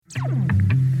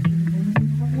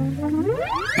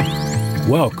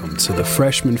Welcome to the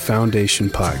Freshman Foundation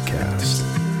Podcast,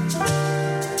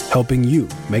 helping you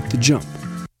make the jump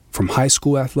from high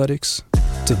school athletics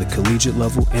to the collegiate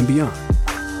level and beyond,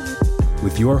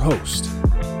 with your host,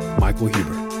 Michael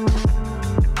Huber.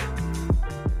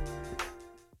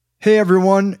 Hey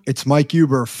everyone, it's Mike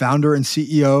Huber, founder and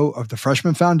CEO of the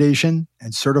Freshman Foundation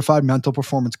and certified mental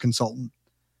performance consultant.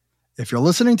 If you're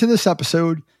listening to this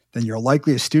episode, then you're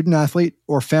likely a student athlete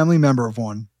or family member of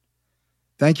one.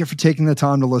 Thank you for taking the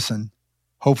time to listen.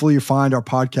 Hopefully you find our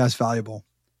podcast valuable.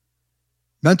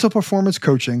 Mental performance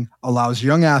coaching allows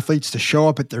young athletes to show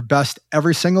up at their best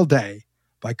every single day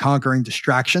by conquering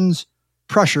distractions,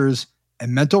 pressures,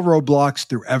 and mental roadblocks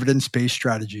through evidence-based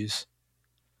strategies.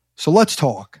 So let's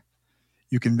talk.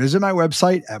 You can visit my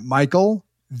website at michaelv.com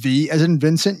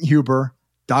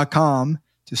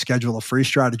to schedule a free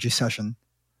strategy session.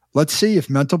 Let's see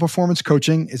if mental performance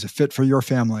coaching is a fit for your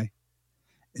family.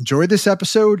 Enjoy this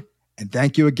episode, and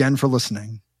thank you again for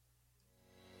listening.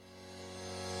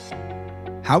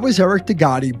 How is Eric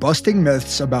DeGotti busting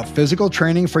myths about physical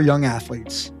training for young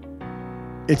athletes?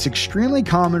 It's extremely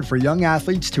common for young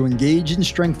athletes to engage in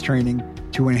strength training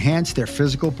to enhance their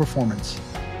physical performance.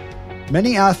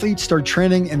 Many athletes start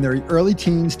training in their early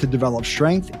teens to develop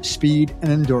strength, speed, and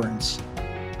endurance.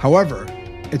 However,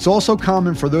 it's also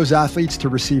common for those athletes to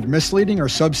receive misleading or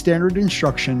substandard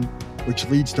instruction, which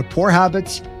leads to poor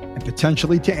habits and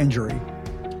potentially to injury.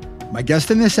 My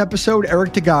guest in this episode,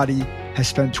 Eric DeGotti, has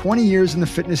spent 20 years in the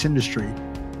fitness industry.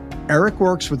 Eric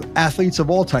works with athletes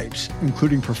of all types,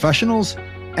 including professionals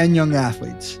and young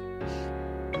athletes.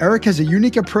 Eric has a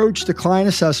unique approach to client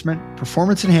assessment,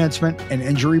 performance enhancement, and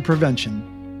injury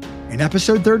prevention. In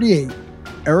episode 38,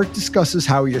 Eric discusses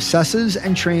how he assesses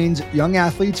and trains young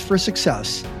athletes for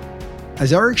success.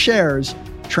 As Eric shares,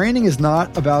 training is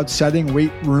not about setting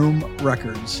weight room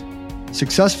records.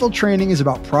 Successful training is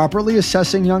about properly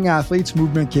assessing young athletes'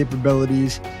 movement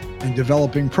capabilities and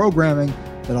developing programming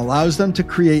that allows them to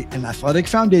create an athletic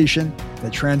foundation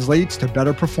that translates to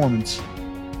better performance.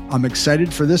 I'm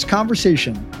excited for this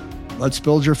conversation. Let's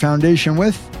build your foundation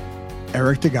with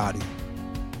Eric DeGotti.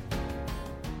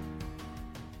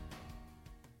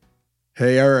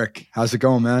 Hey, Eric. How's it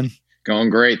going, man? Going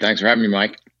great. Thanks for having me,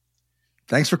 Mike.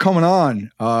 Thanks for coming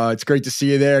on. It's great to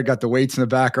see you there. Got the weights in the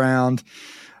background.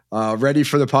 Ready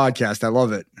for the podcast. I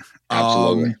love it.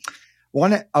 Absolutely.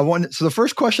 So the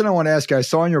first question I want to ask you, I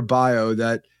saw in your bio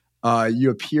that you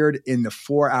appeared in the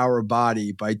 4 Hour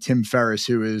Body by Tim Ferriss,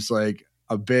 who is like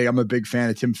I'm a big fan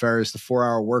of Tim Ferriss. The 4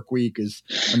 Hour Work Week is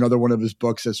another one of his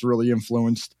books that's really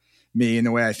influenced me in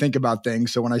the way I think about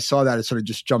things. So when I saw that, it sort of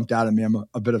just jumped out at me. I'm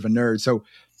a bit of a nerd. So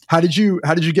how did you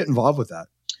get involved with that?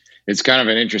 It's kind of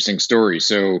an interesting story.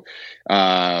 So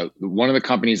one of the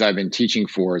companies I've been teaching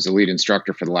for as a lead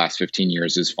instructor for the last 15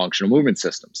 years is Functional Movement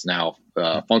Systems. Now,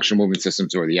 Functional Movement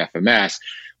Systems, or the FMS,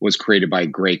 was created by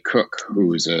Gray Cook,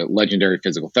 who's a legendary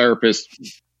physical therapist.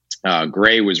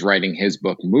 Gray was writing his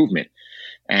book, Movement.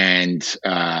 And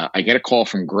I get a call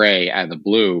from Gray out of the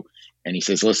blue, and he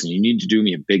says, listen, you need to do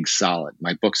me a big solid.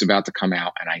 My book's about to come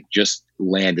out, and I just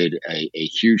landed a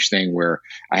huge thing where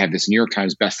I have this New York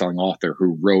Times bestselling author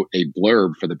who wrote a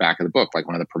blurb for the back of the book, like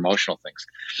one of the promotional things.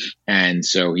 And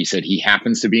so he said he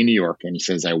happens to be in New York, and he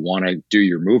says, I want to do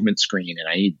your movement screen, and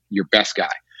I need your best guy.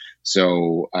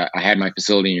 So I had my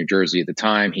facility in New Jersey at the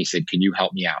time. He said, can you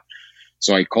help me out?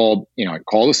 So I called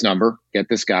this number, get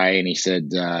this guy, and he said,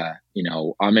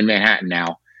 I'm in Manhattan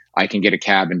now. I can get a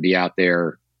cab and be out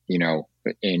there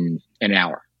in an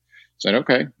hour. So I said,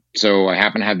 okay. So I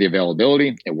happen to have the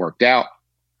availability. It worked out.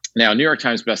 Now, New York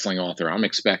Times bestselling author, I'm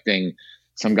expecting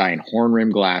some guy in horn rim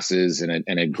glasses and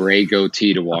a gray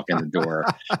goatee to walk in the door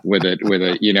with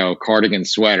a cardigan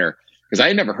sweater. Because I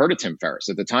had never heard of Tim Ferriss.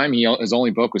 At the time, his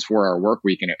only book was 4 Hour Work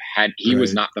Week, and he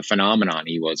was not the phenomenon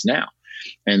he was now.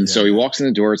 And so he walks in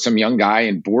the door, it's some young guy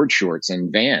in board shorts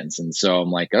and Vans. And so I'm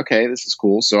like, okay, this is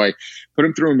cool. So I put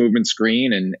him through a movement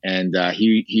screen, and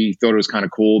he thought it was kind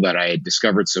of cool that I had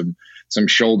discovered some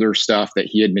shoulder stuff that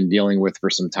he had been dealing with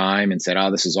for some time, and said, oh,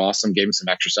 this is awesome. Gave him some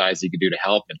exercise he could do to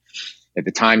help. And at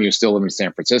the time, he was still living in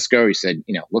San Francisco. He said,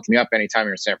 look me up anytime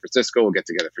you're in San Francisco. We'll get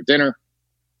together for dinner.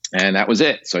 And that was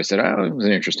it. So I said, oh, he was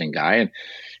an interesting guy. And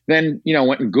then,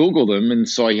 went and Googled him and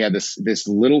saw he had this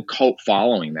little cult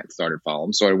following that started following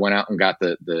him. So I went out and got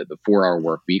the 4 Hour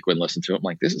Work Week and listened to it. I'm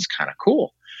like, this is kind of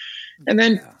cool. And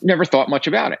then never thought much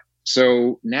about it.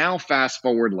 So now fast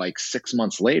forward like 6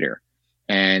 months later,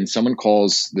 and someone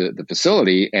calls the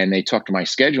facility, and they talk to my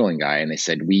scheduling guy, and they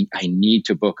said, I need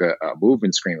to book a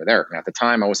movement screen with Eric. And at the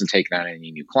time, I wasn't taking on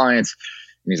any new clients.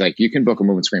 And he's like, you can book a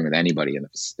movement screen with anybody in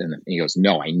the he goes,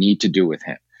 no, I need to do with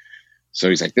him. So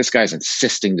he's like, this guy's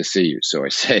insisting to see you. So I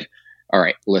said, all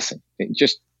right, listen,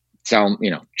 just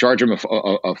charge him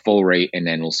a full rate and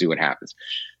then we'll see what happens.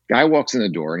 Guy walks in the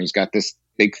door and he's got this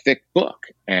big, thick book.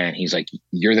 And he's like,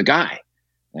 you're the guy.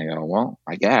 I go, well,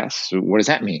 I guess. So what does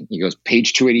that mean? He goes,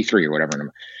 page 283 or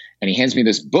whatever. And he hands me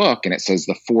this book and it says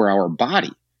the 4-Hour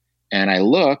Body. And I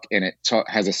look and it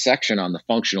has a section on the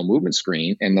functional movement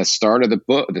screen. And the start of the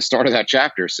book, the start of that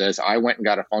chapter says, I went and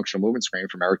got a functional movement screen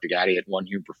from Eric DeGatti at One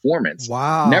Human Performance.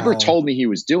 Wow. Never told me he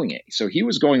was doing it. So he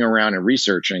was going around and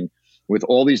researching with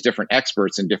all these different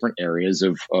experts in different areas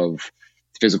of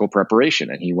physical preparation.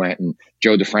 And he went, and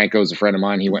Joe DeFranco is a friend of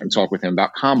mine. He went and talked with him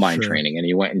about combine training. And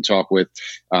he went and talked with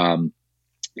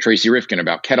Tracy Rifkin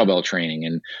about kettlebell training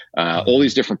and all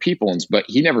these different people. But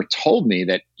he never told me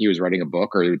that he was writing a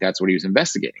book or that's what he was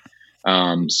investigating.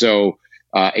 So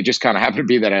it just kind of happened to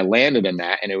be that I landed in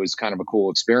that, and it was kind of a cool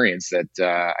experience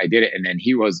that I did it. And then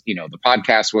he was, the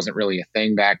podcast wasn't really a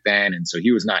thing back then. And so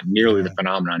he was not nearly the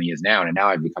phenomenon he is now. And now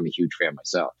I've become a huge fan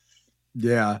myself.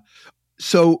 Yeah.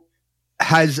 So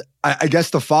I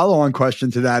guess the follow-on question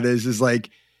to that is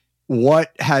like,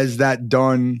 what has that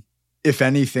done, if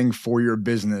anything, for your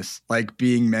business, like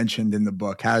being mentioned in the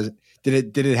book?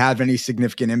 Did it have any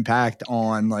significant impact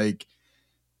on like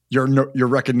your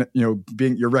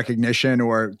recognition,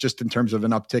 or just in terms of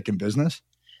an uptick in business?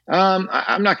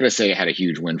 I'm not going to say it had a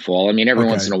huge windfall. I mean, every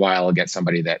once in a while I'll get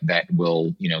somebody that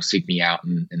will, seek me out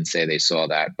and say they saw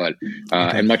that, but,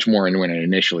 and much more when it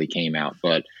initially came out,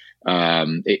 but,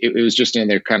 it was just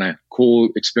another kind of cool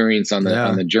experience on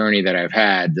the journey that I've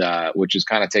had, which has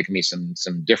kind of taken me some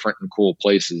different and cool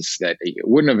places that I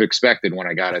wouldn't have expected when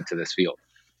I got into this field.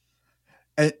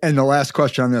 And the last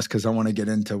question on this, because I want to get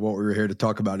into what we were here to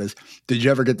talk about, is did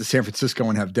you ever get to San Francisco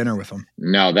and have dinner with him?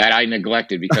 No, that I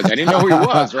neglected because I didn't know who he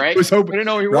was, right? I didn't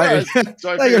know who he was.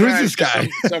 So I figured, who's this guy?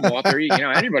 Some author,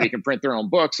 anybody can print their own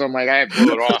book. So I'm like, I have to pull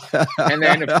it off. And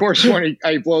then, of course, when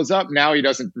he blows up, now he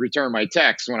doesn't return my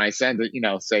text when I send it,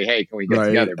 say, hey, can we get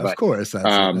together? But of course.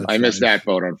 I missed that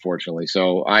boat, unfortunately.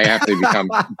 So I have to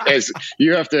become,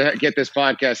 you have to get this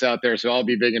podcast out there. So I'll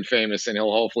be big and famous, and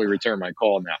he'll hopefully return my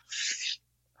call now.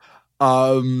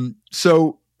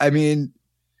 So, I mean,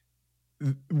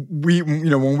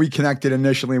 when we connected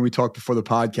initially and we talked before the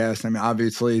podcast, I mean,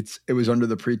 obviously it was under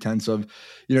the pretense of,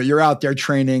 you're out there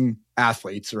training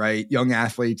athletes, right? Young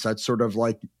athletes. That's sort of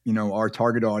like, our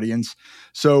target audience.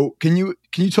 So can you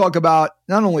talk about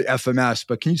not only FMS,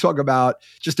 but can you talk about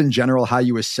just in general, how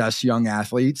you assess young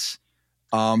athletes?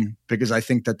 Because I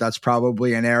think that's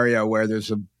probably an area where there's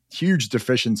a huge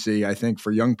deficiency, I think, for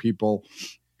young people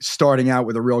starting out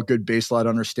with a real good baseline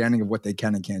understanding of what they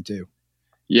can and can't do.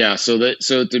 Yeah. So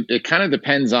it kind of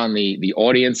depends on the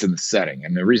audience and the setting.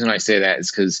 And the reason I say that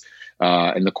is because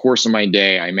in the course of my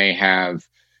day, I may have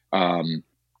a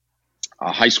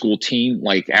high school team.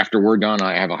 Like after we're done,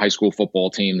 I have a high school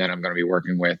football team that I'm going to be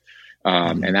working with.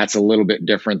 And that's a little bit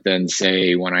different than,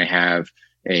 say, when I have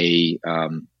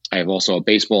I have also a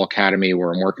baseball academy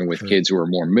where I'm working with kids who are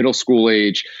more middle school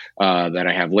age that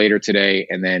I have later today.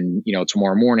 And then,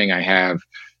 tomorrow morning I have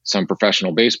some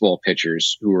professional baseball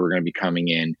pitchers who are going to be coming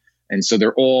in. And so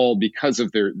they're all, because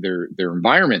of their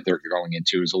environment they're going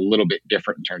into, is a little bit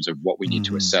different in terms of what we need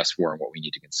to assess for and what we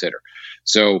need to consider.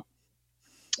 So,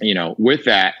 with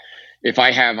that, if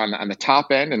I have on the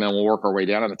top end, and then we'll work our way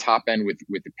down on the top end with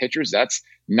the pitchers, that's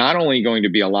not only going to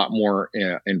be a lot more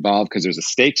involved because the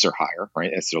stakes are higher,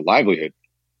 right? It's their livelihood,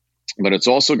 but it's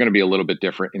also going to be a little bit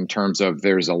different in terms of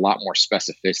there's a lot more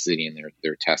specificity in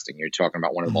their testing. You're talking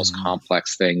about one of the most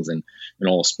complex things in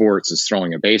all sports is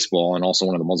throwing a baseball, and also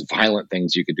one of the most violent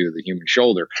things you could do to the human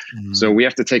shoulder. So we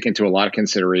have to take into a lot of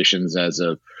considerations as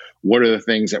of what are the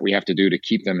things that we have to do to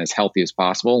keep them as healthy as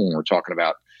possible. When we're talking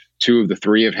about 2 of the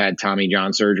 3 have had Tommy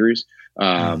John surgeries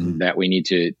that we need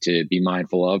to be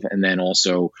mindful of. And then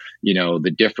also,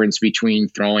 the difference between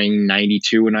throwing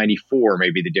 92 and 94,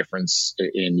 maybe the difference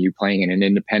in you playing in an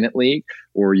independent league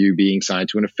or you being signed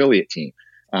to an affiliate team.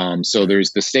 So the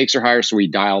stakes are higher. So we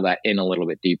dial that in a little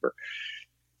bit deeper.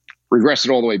 Regress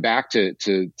it all the way back to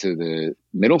the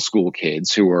middle school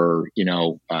kids who are,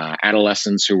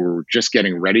 adolescents who are just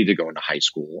getting ready to go into high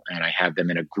school. And I have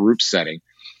them in a group setting.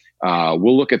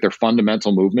 We'll look at their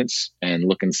fundamental movements and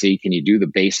look and see, can you do the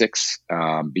basics?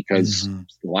 Because a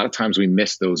lot of times we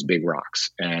miss those big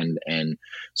rocks. And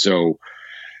so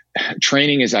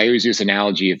training is, I always use this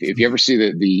analogy. If you ever see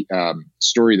the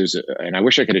story, and I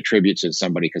wish I could attribute to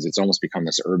somebody because it's almost become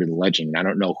this urban legend. I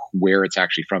don't know where it's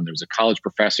actually from. There was a college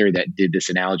professor that did this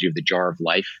analogy of the jar of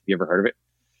life. You ever heard of it?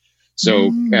 So,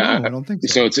 no, I don't think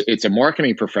so. So it's a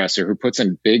marketing professor who puts a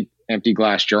big empty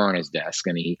glass jar on his desk,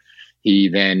 and he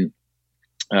then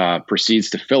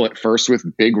proceeds to fill it first with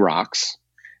big rocks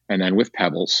and then with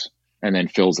pebbles, and then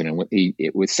fills it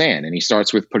in with sand. And he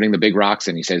starts with putting the big rocks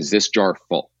in. He says, "Is this jar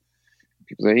full?"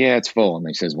 People say, "Yeah, it's full." And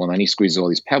he says, "Well, then he squeezes all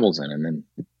these pebbles in, and then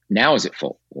now is it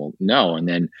full?" Well, no. And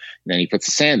then he puts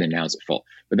the sand in. Now is it full?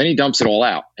 But then he dumps it all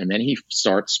out, and then he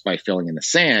starts by filling in the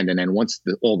sand. And then once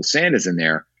all the sand is in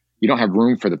there, you don't have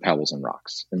room for the pebbles and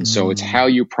rocks. And so it's how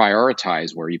you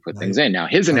prioritize where you put things in. Now,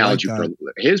 his analogy for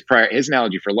his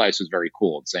analogy for life was very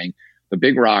cool. It's saying the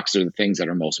big rocks are the things that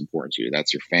are most important to you.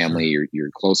 That's your family, your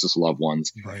closest loved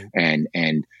ones,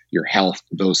 and your health.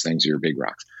 Those things are your big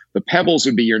rocks. The pebbles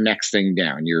would be your next thing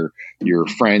down, your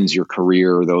friends, your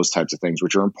career, those types of things,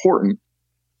 which are important,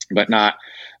 but not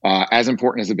as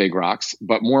important as the big rocks,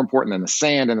 but more important than the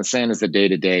sand. And the sand is the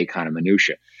day-to-day kind of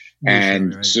minutia.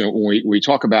 And so when we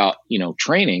talk about,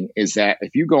 training, is that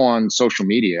if you go on social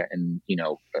media and,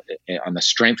 on the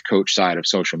strength coach side of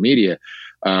social media,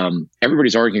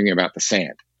 everybody's arguing about the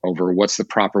sand over what's the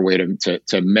proper way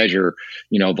to measure,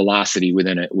 velocity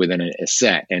within a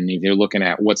set. And they're looking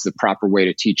at what's the proper way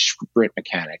to teach sprint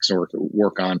mechanics or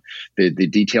work on the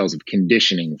details of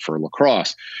conditioning for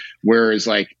lacrosse. Whereas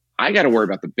I got to worry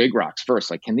about the big rocks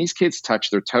first. Can these kids touch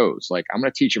their toes? I'm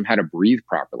going to teach them how to breathe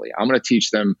properly. I'm going to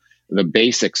teach them the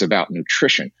basics about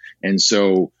nutrition. And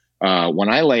so when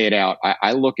I lay it out,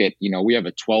 I look at, we have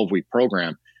a 12-week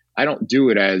program. I don't do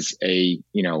it as a,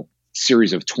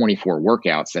 series of 24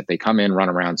 workouts that they come in, run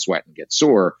around, sweat, and get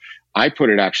sore. I put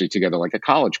it actually together like a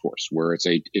college course where it's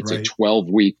a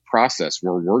 12-week process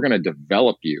where we're going to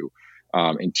develop you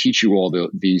and teach you all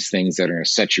these things that are going to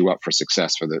set you up for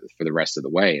success for the rest of the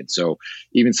way. And so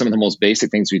even some of the most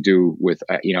basic things we do with,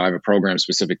 I have a program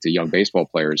specific to young baseball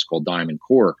players called Diamond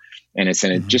Core. And it's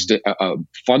just a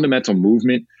fundamental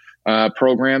movement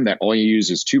program that all you use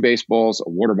is 2 baseballs, a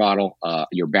water bottle,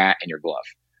 your bat, and your glove.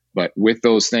 But with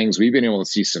those things, we've been able to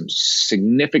see some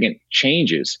significant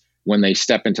changes when they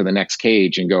step into the next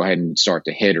cage and go ahead and start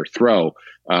to hit or throw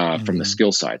from the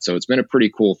skill side. So it's been a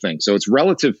pretty cool thing. So it's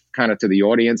relative kind of to the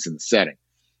audience and the setting.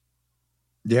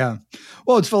 Yeah.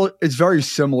 Well, it's very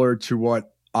similar to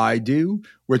what I do,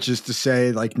 which is to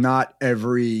say, not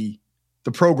the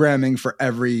programming for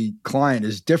every client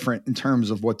is different in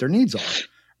terms of what their needs are,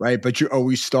 right? But you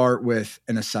always start with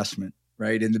an assessment,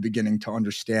 right, in the beginning to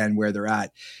understand where they're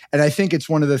at. And I think it's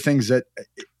one of the things that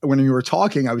when you were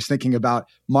talking, I was thinking about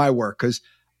my work because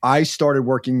I started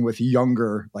working with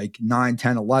younger, 9,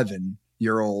 10,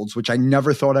 11-year-olds, which I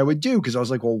never thought I would do because I was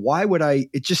like, well, why would I?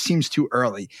 It just seems too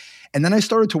early. And then I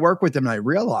started to work with them and I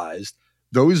realized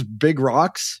those big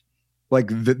rocks,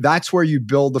 that's where you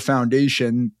build the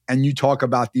foundation and you talk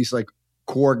about these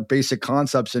core basic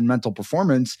concepts in mental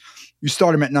performance. You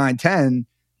start them at 9, 10,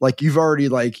 you've already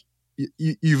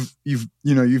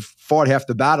you've fought half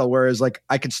the battle. Whereas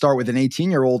I could start with an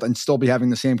 18-year-old and still be having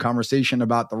the same conversation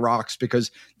about the rocks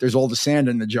because there's all the sand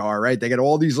in the jar, right? They get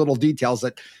all these little details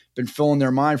that been filling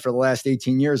their mind for the last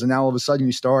 18 years. And now all of a sudden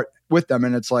you start with them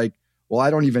and it's well, I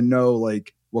don't even know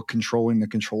what controlling the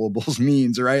controllables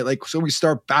means, right? So we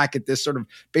start back at this sort of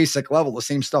basic level, the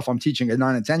same stuff I'm teaching a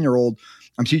 9 and 10-year-old,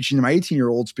 I'm teaching my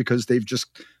 18-year-olds because they've just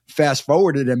fast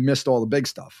forwarded and missed all the big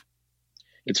stuff.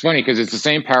 It's funny because it's the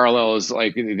same parallel as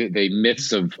the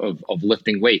myths of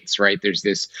lifting weights, right? There's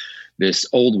this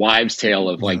old wives' tale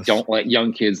of don't let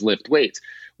young kids lift weights.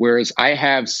 Whereas I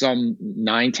have some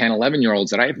 9, 10,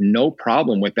 11-year-olds that I have no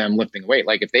problem with them lifting weight.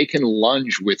 If they can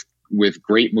lunge with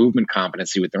great movement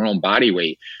competency with their own body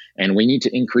weight, and we need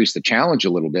to increase the challenge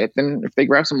a little bit, then if they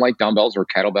grab some light dumbbells or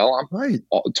kettlebell,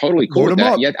 I'm totally cool with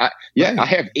that. Yet I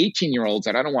have 18-year-olds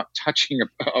that I don't want touching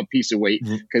a piece of weight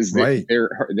because they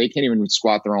can't even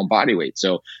squat their own body weight.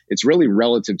 So it's really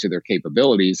relative to their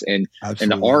capabilities. And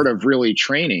the art of really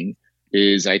training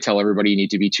is, I tell everybody, you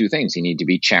need to be 2 things. You need to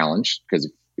be challenged, because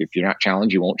if you're not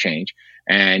challenged, you won't change.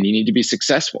 And you need to be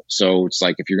successful. So it's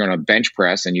if you're going to bench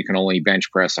press and you can only bench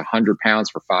press 100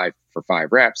 pounds for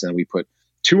five reps, and we put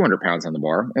 200 pounds on the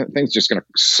bar, that thing's just going to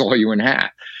saw you in half.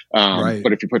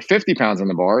 But if you put 50 pounds on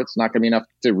the bar, it's not going to be enough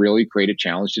to really create a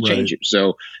challenge to change it.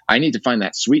 So I need to find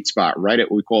that sweet spot right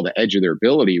at what we call the edge of their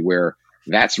ability, where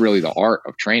that's really the art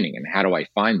of training. And how do I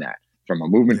find that? From a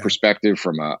movement perspective,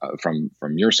 from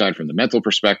your side, from the mental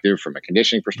perspective, from a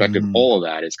conditioning perspective, all of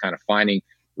that is kind of finding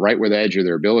right where the edge of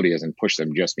their ability is and push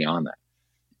them just beyond that.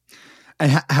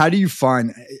 And how do you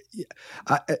find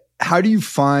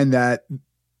that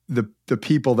the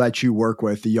people that you work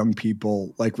with, the young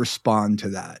people, respond to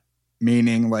that?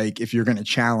 Meaning, if you're going to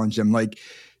challenge them,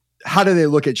 how do they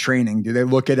look at training? Do they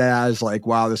look at it as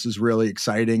wow, this is really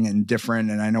exciting and different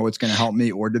and I know it's going to help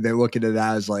me? Or do they look at it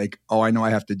as oh, I know I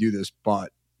have to do this,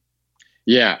 but.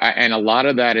 Yeah. And a lot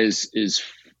of that is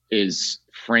is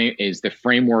the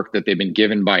framework that they've been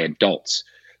given by adults.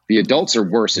 The adults are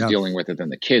worse at dealing with it than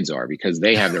the kids are, because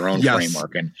they have their own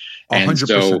framework. And 100%.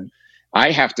 So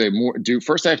I have to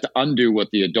I have to undo what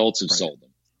the adults have sold them.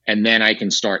 And then I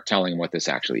can start telling them what this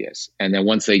actually is. And then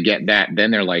once they get that,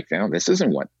 then they're like, no, this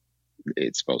isn't what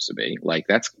it's supposed to be. Like,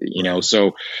 that's,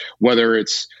 so whether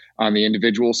it's on the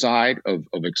individual side of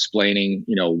explaining,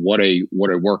 what a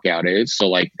workout is. So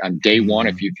like on day one,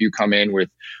 if you come in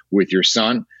with your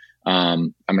son,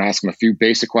 I'm going to ask him a few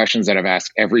basic questions that I've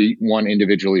asked everyone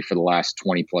individually for the last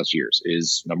 20 plus years.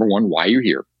 Is number one, why are you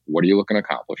here? What are you looking to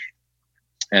accomplish?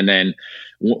 And then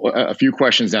a few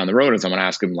questions down the road is I'm going to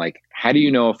ask him, like, how do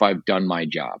you know if I've done my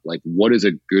job? Like, what is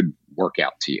a good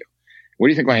workout to you? What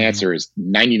do you think my answer is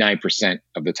 99%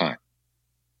 of the time?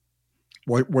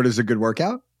 What is a good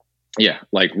workout? Yeah.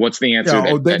 Like, what's the answer?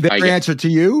 Yeah, the answer to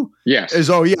you yes. is,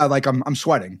 like I'm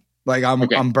sweating. Like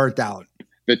I'm burnt out.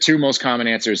 The two most common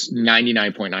answers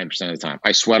 99.9% of the time.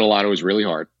 I sweat a lot. It was really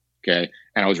hard. Okay.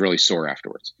 And I was really sore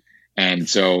afterwards. And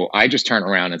so I just turn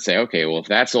around and say, okay, well, if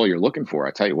that's all you're looking for,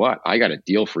 I tell you what, I got a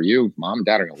deal for you. Mom and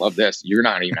dad are going to love this. You're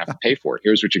not even have to pay for it.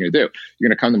 Here's what you're going to do. You're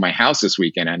going to come to my house this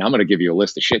weekend, and I'm going to give you a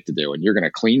list of shit to do. And you're going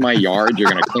to clean my yard.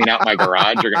 You're going to clean out my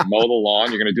garage. You're going to mow the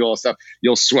lawn. You're going to do all this stuff.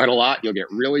 You'll sweat a lot. You'll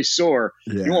get really sore.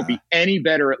 Yeah. You won't be any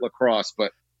better at lacrosse,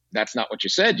 but that's not what you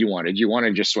said you wanted. You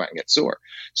wanted to just sweat and get sore.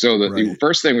 So the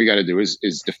first thing we got to do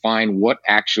is define what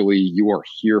actually you are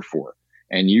here for.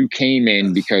 And you came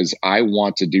in because I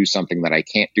want to do something that I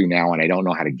can't do now, and I don't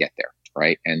know how to get there.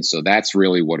 Right. And so that's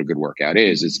really what a good workout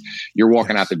is you're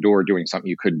walking out the door doing something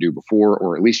you couldn't do before,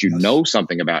 or at least you know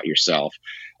something about yourself,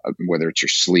 whether it's your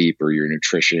sleep or your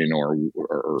nutrition or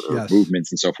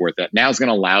movements and so forth, that now is going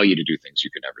to allow you to do things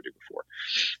you could never do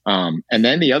before. And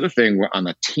then the other thing on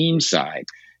the team side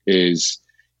is,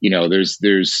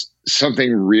 there's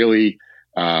something really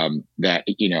that,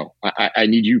 I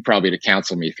need you probably to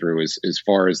counsel me through as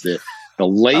far as the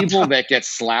label that gets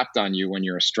slapped on you when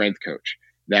you're a strength coach,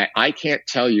 that I can't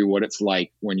tell you what it's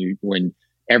like when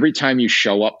every time you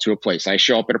show up to a place. I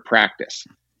show up at a practice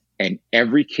and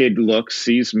every kid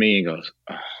sees me and goes,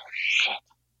 oh shit,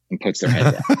 and puts their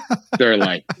head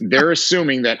down. They're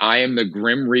assuming that I am the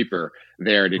Grim Reaper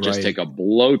there to just take a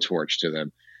blowtorch to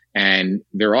them. And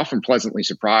they're often pleasantly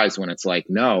surprised when it's like,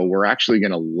 no, we're actually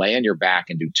going to lay on your back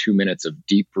and do 2 minutes of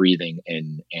deep breathing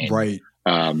and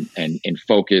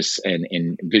focus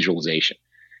and visualization.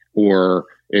 Or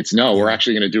it's we're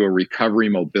actually going to do a recovery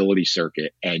mobility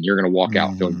circuit, and you're going to walk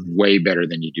out feeling way better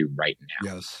than you do right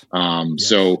now. Yes.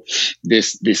 So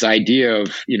this idea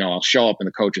of, I'll show up and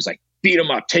the coach is like, beat him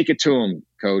up, take it to him,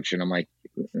 coach. And I'm like,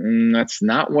 that's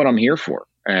not what I'm here for.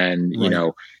 And,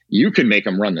 you can make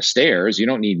them run the stairs. You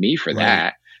don't need me for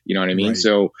that. You know what I mean? Right.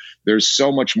 So there's so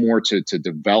much more to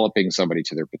developing somebody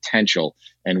to their potential.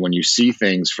 And when you see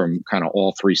things from kind of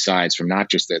all three sides, from not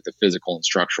just the physical and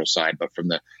structural side, but from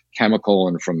the chemical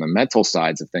and from the mental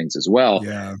sides of things as well,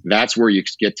 that's where you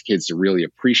get the kids to really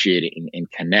appreciate it and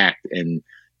connect. And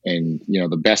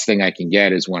the best thing I can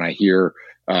get is when I hear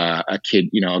a kid,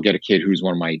 I'll get a kid who's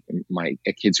one of my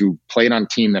kids who played on a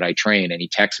team that I train, and he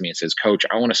texts me and says, Coach,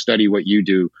 I want to study what you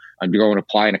do. I'm going to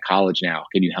apply to college now.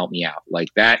 Can you help me out? Like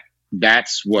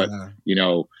that's what,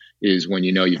 is when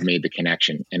you've made the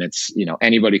connection. And it's,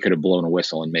 anybody could have blown a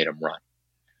whistle and made them run.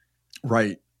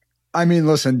 Right. I mean,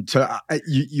 listen,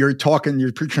 you're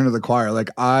preaching to the choir. Like,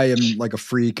 I am like a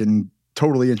freak and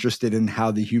totally interested in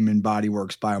how the human body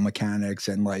works, biomechanics,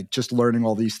 and like just learning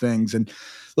all these things. And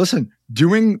listen,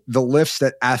 doing the lifts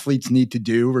that athletes need to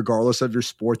do, regardless of your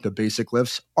sport, the basic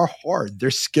lifts are hard.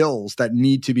 They're skills that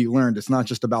need to be learned. It's not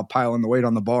just about piling the weight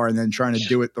on the bar and then trying to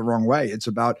do it the wrong way. It's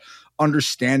about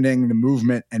understanding the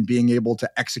movement and being able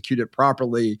to execute it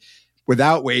properly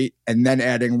without weight, and then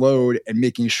adding load and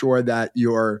making sure that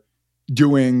you're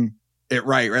doing it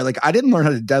right? Like, I didn't learn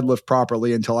how to deadlift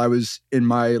properly until I was in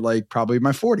my, probably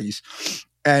my 40s.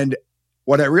 And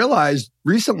what I realized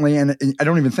recently, and I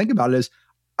don't even think about it, is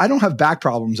I don't have back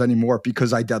problems anymore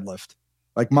because I deadlift.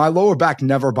 Like, my lower back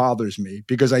never bothers me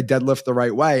because I deadlift the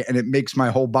right way, and it makes my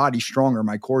whole body stronger,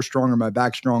 my core stronger, my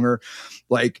back stronger.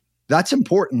 Like, that's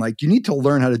important. Like, you need to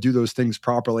learn how to do those things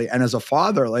properly. And as a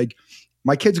father, like,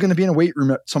 my kid's going to be in a weight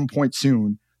room at some point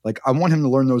soon. Like, I want him to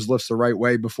learn those lifts the right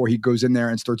way before he goes in there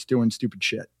and starts doing stupid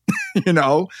shit. I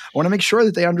want to make sure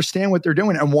that they understand what they're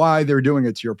doing and why they're doing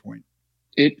it, to your point.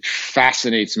 It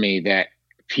fascinates me that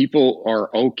people are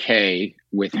okay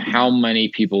with how many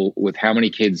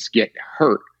kids get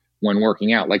hurt when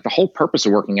working out. Like, the whole purpose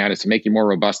of working out is to make you more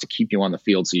robust, to keep you on the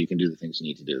field so you can do the things you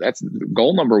need to do. That's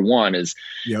goal number one.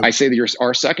 I say that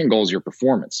our second goal is your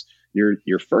performance.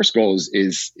 Your first goal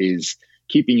is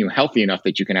keeping you healthy enough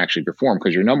that you can actually perform,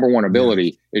 because your number one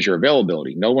ability is your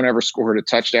availability. No one ever scored a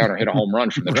touchdown or hit a home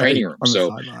run from the training room.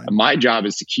 So my job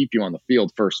is to keep you on the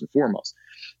field first and foremost.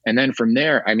 And then from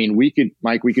there, I mean, we could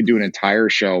do an entire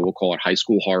show. We'll call it High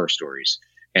School Horror Stories.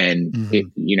 And,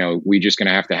 we're just going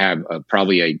to have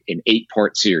probably an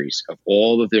 8-part series of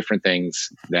all the different things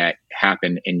that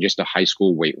happen in just a high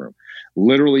school weight room.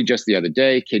 Literally just the other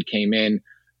day, kid came in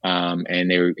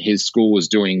and his school was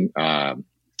doing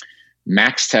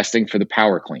max testing for the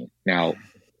power clean. Now,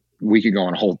 we could go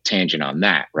on a whole tangent on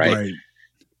that, right?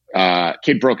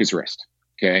 Kid broke his wrist.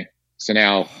 Okay. So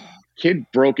now kid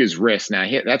broke his wrist. Now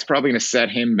that's probably going to set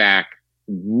him back,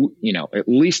 at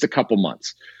least a couple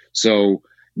months. So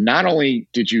not only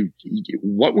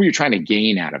what were you trying to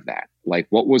gain out of that? Like,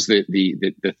 what was the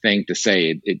thing to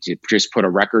say? It just put a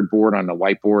record board on the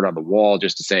whiteboard on the wall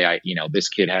just to say, this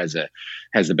kid has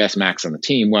the best max on the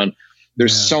team. Well,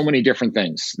 there's so many different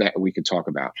things that we could talk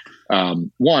about.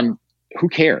 One, who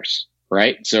cares,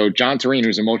 right? So John Toreen,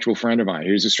 who's a mutual friend of mine,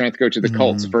 who's a strength coach of the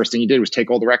Colts, the first thing he did was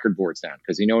take all the record boards down,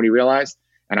 because you know what he realized?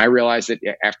 And I realized that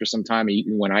after some time,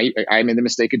 when I made the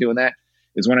mistake of doing that,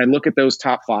 is when I look at those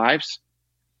top fives,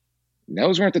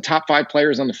 those weren't the top 5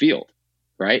 players on the field,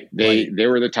 right? They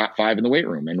were the top 5 in the weight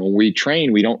room. And when we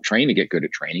train, we don't train to get good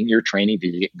at training. You're training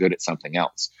to get good at something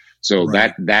else. So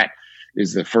that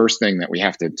is the first thing that we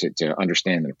have to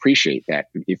understand and appreciate, that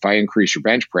if I increase your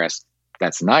bench press,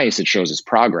 that's nice. It shows us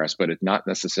progress, but it's not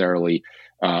necessarily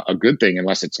a good thing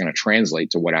unless it's going to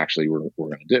translate to what actually we're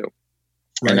going to do.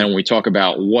 Right. And then when we talk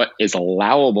about what is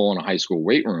allowable in a high school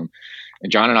weight room,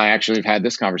 and John and I actually have had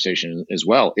this conversation as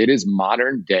well, it is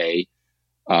modern day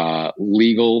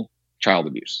legal child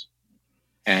abuse.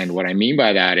 And what I mean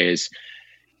by that is,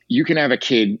 you can have a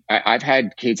kid. I've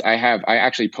had kids. I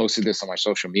actually posted this on my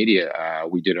social media. I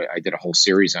did a whole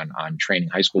series on training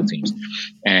high school teams,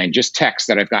 and just texts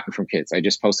that I've gotten from kids. I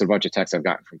just posted a bunch of texts I've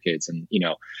gotten from kids, and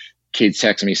kids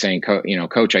texting me saying,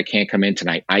 Coach, I can't come in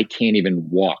tonight. I can't even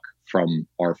walk from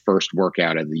our first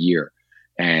workout of the year,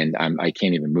 and I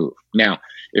can't even move. Now,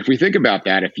 if we think about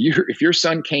that, if your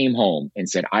son came home and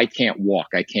said, I can't walk,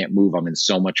 I can't move, I'm in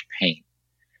so much pain,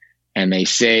 and they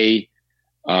say,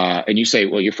 and you say,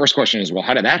 well, your first question is, well,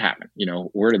 how did that happen?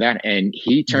 Where did that? And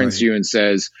he turns to you and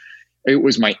says, it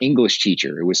was my English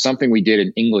teacher. It was something we did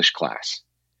in English class.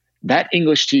 That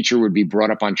English teacher would be brought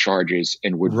up on charges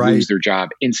and would lose their job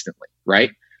instantly.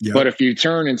 Right. Yep. But if you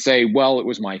turn and say, well, it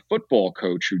was my football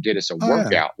coach who did us a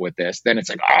workout with this, then it's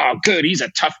like, oh, good. He's a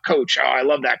tough coach. Oh, I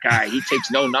love that guy. He takes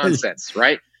no nonsense.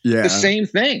 Right. Yeah. The same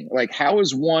thing. Like, how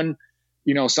is one,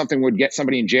 something would get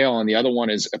somebody in jail and the other one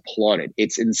is applauded?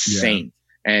 It's insane. Yeah.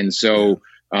 And so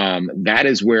that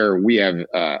is where we have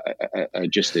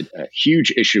just a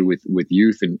huge issue with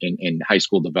youth and high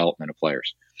school development of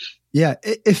players. Yeah,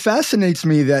 it fascinates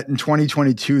me that in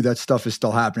 2022, that stuff is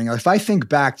still happening. If I think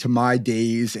back to my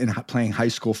days in playing high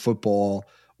school football,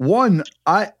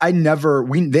 our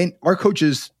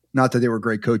coaches, not that they were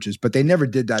great coaches, but they never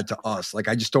did that to us. Like,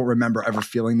 I just don't remember ever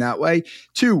feeling that way.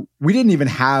 2, we didn't even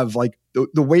have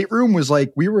the weight room was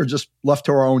like, we were just left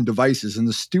to our own devices, and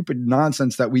the stupid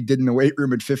nonsense that we did in the weight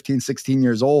room at 15, 16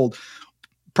 years old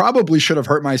probably should have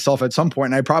hurt myself at some point.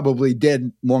 And I probably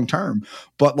did long term,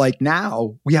 but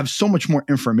now we have so much more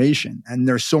information, and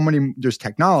there's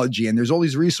technology, and there's all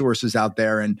these resources out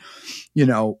there. And,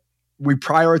 we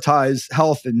prioritize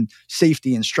health and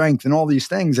safety and strength and all these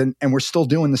things. And we're still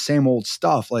doing the same old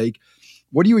stuff. Like,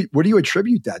 what do you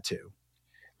attribute that to?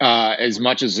 As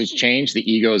much as it's changed,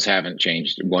 the egos haven't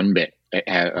changed one bit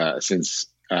since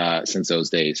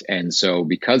those days. And so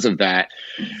because of that,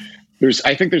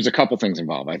 I think there's a couple things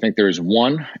involved. I think there's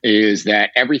one is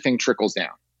that everything trickles down,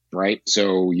 right?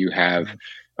 So you have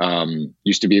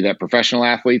used to be that professional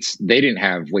athletes, they didn't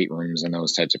have weight rooms and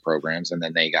those types of programs, and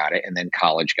then they got it, and then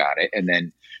college got it. And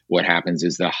then what happens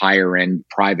is the higher end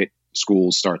private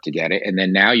schools start to get it. And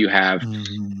then now you have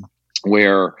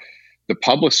where the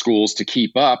public schools, to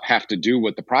keep up, have to do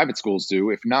what the private schools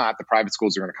do. If not, the private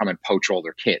schools are going to come and poach all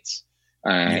their kids.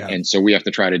 And so we have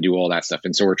to try to do all that stuff.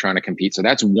 And so we're trying to compete. So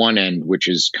that's one end, which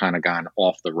has kind of gone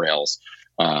off the rails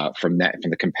from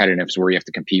the competitiveness, where you have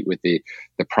to compete with the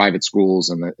private schools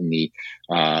and the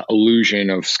illusion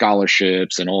of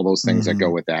scholarships and all those things that go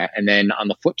with that. And then on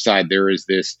the flip side, there is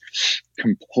this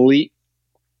complete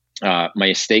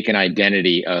mistaken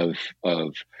identity of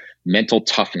mental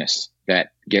toughness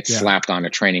that gets slapped onto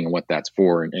training and what that's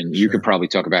for. And you could probably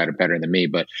talk about it better than me,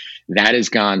 but that has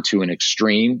gone to an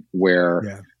extreme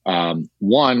where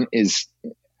one is,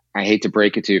 I hate to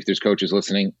break it to you if there's coaches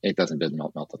listening, it doesn't build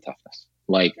mental toughness.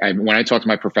 When I talk to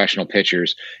my professional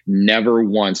pitchers, never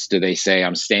once do they say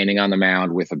I'm standing on the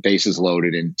mound with the bases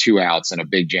loaded and 2 outs and a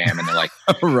big jam. And they're like,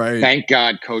 right. Thank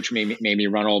God coach made me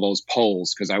run all those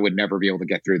polls because I would never be able to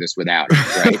get through this without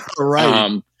it. Right.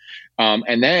 Right.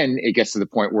 And then it gets to the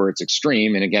point where it's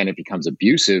extreme. And again, it becomes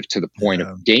abusive to the point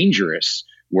of dangerous,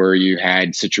 where you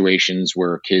had situations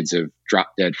where kids have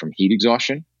dropped dead from heat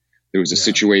exhaustion. There was a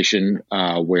situation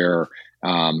where,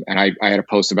 and I had a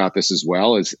post about this as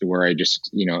well, is where I just,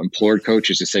 implored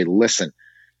coaches to say, listen,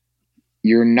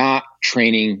 you're not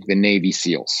training the Navy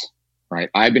SEALs, right?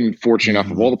 I've been fortunate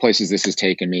enough, of all the places this has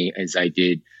taken me, as I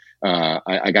did,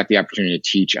 I got the opportunity to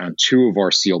teach on 2 of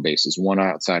our SEAL bases, one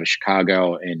outside of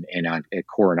Chicago and at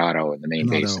Coronado in the main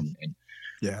base.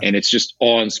 And it's just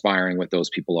awe-inspiring what those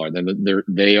people are.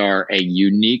 They are a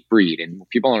unique breed. And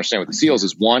people don't understand what the SEALs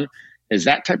is. One is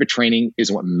that type of training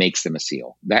is what makes them a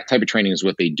SEAL. That type of training is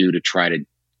what they do to try to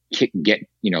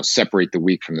separate the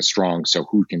weak from the strong. So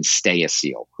who can stay a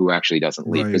SEAL, who actually doesn't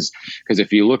leave. Because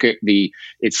if you look at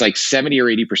it's like 70 or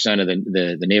 80% of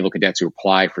the naval cadets who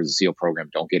apply for the SEAL program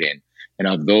don't get in. And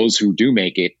of those who do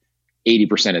make it,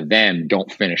 80% of them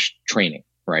don't finish training,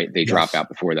 right? They drop out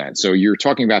before that. So you're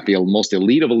talking about the most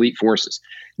elite of elite forces,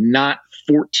 not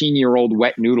 14-year-old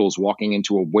wet noodles walking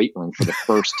into a weight room for the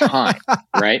first time,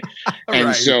 right?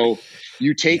 And so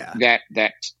you take that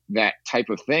type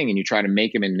of thing and you try to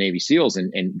make them in Navy SEALs.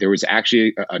 And there was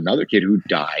actually another kid who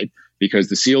died because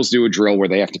the SEALs do a drill where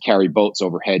they have to carry boats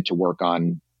overhead to work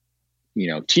on,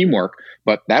 teamwork.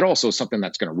 But that also is something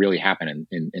that's going to really happen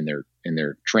in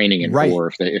their training and or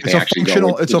if they actually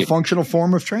go. It's a functional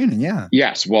form of training. Yeah.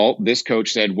 Yes. Well, this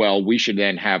coach said, well, we should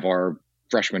then have our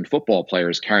freshman football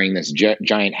players carrying this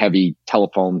giant, heavy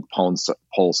telephone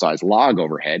pole size log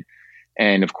overhead.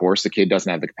 And of course, the kid doesn't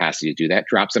have the capacity to do that,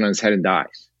 drops it on his head and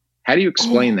dies. How do you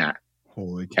explain that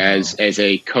as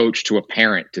a coach to a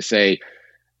parent to say,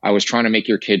 I was trying to make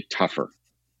your kid tougher?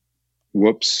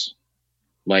 Whoops.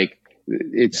 Now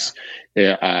this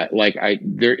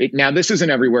isn't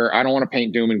everywhere. I don't want to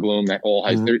paint doom and gloom that all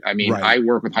high. I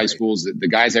work with high schools. The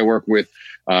guys I work with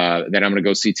that I'm going to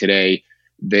go see today,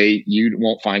 you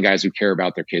won't find guys who care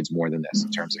about their kids more than this in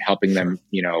terms of helping them,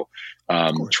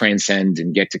 transcend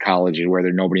and get to college and where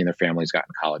nobody in their family has gotten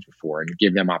to college before, and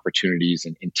give them opportunities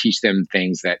and teach them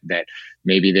things that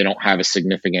maybe they don't have a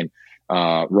significant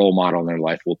role model in their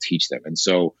life will teach them. And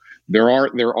so there are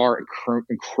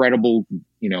incredible,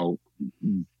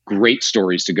 great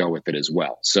stories to go with it as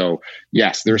well. So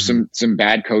yes, there's some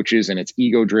bad coaches and it's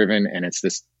ego driven and it's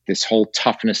this whole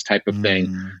toughness type of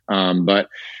thing. But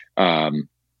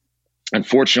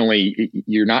unfortunately,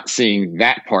 you're not seeing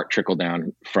that part trickle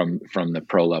down from the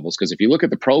pro levels. Because if you look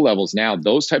at the pro levels now,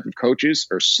 those type of coaches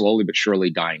are slowly but surely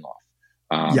dying off.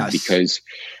 Because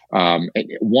at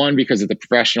the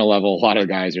professional level, a lot of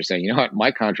guys are saying, you know what, my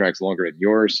contract's longer than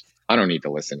yours. I don't need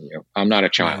to listen to you. I'm not a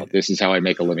child. Right. This is how I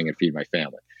make a living and feed my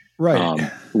family.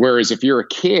 Right. Whereas if you're a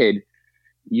kid,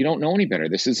 you don't know any better.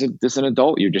 This is an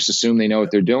adult. You just assume they know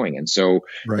what they're doing. And so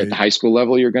at the high school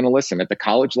level, you're going to listen. At the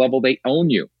college level, they own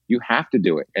you. You have to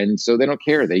do it. And so they don't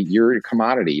care. You're a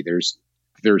commodity.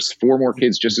 There's 4 more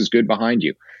kids just as good behind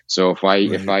you. So if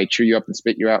I chew you up and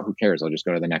spit you out, who cares? I'll just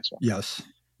go to the next one. Yes.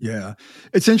 Yeah.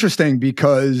 It's interesting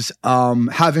because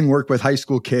having worked with high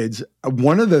school kids,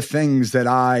 one of the things that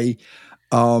I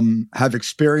have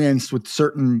experienced with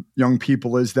certain young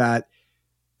people is that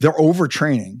they're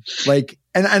overtraining.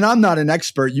 And I'm not an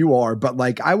expert, you are, but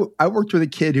I worked with a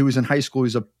kid who was in high school.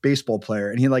 He's a baseball player.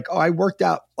 And he I worked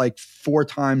out 4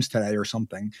 times today or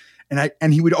something.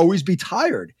 And he would always be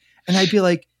tired. And I'd be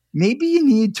like, maybe you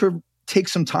need to take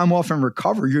some time off and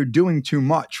recover. You're doing too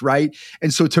much, right?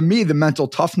 And so to me, the mental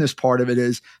toughness part of it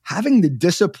is having the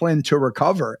discipline to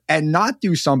recover and not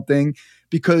do something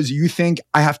because you think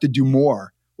I have to do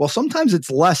more. Well, sometimes it's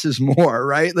less is more,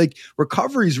 right?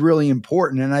 Recovery is really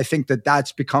important. And I think that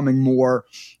that's becoming more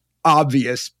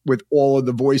obvious with all of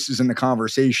the voices in the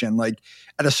conversation.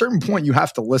 At a certain point, you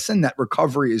have to listen that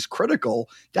recovery is critical.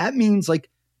 That means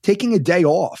taking a day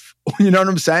off, you know what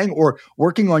I'm saying? Or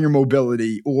working on your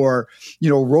mobility or,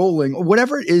 rolling or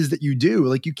whatever it is that you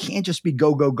do. You can't just be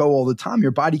go, go, go all the time.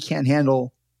 Your body can't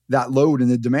handle that load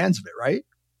and the demands of it, right?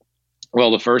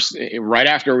 Well, right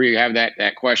after we have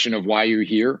that question of why you're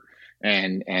here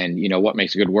and what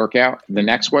makes a good workout, the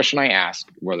next question I ask,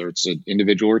 whether it's an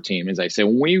individual or team, is I say,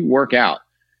 when we work out,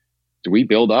 do we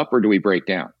build up or do we break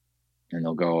down? And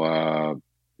they'll go,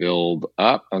 build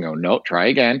up. I'll go, no, try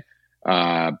again.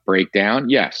 break down?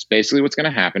 Yes. Basically what's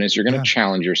going to happen is you're going to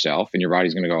challenge yourself and your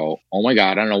body's going to go, oh my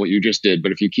God, I don't know what you just did,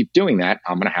 but if you keep doing that,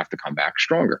 I'm going to have to come back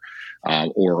stronger.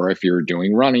 Or if you're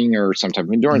doing running or some type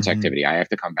of endurance activity, I have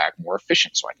to come back more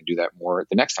efficient so I can do that more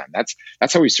the next time. That's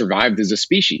how we survived as a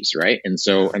species, right? And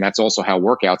that's also how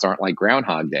workouts aren't like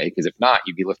Groundhog Day, because if not,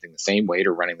 you'd be lifting the same weight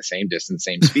or running the same distance,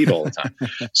 same speed all the time.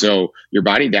 So your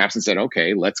body adapts and said,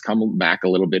 okay, let's come back a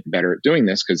little bit better at doing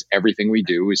this, because everything we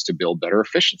do is to build better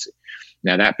efficiency.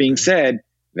 Now, that being said,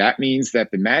 that means that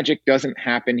the magic doesn't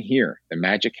happen here. The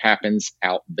magic happens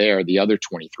out there the other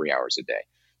 23 hours a day.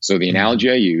 So the analogy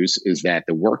I use is that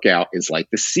the workout is like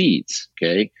the seeds,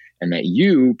 okay? And that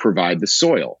you provide the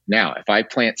soil. Now, if I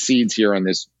plant seeds here on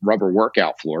this rubber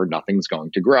workout floor, nothing's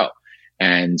going to grow.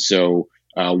 And so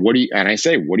what do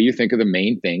you think of the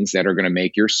main things that are going to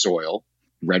make your soil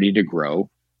ready to grow,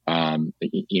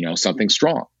 something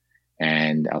strong?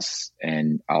 And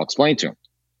I'll explain to them.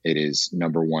 It is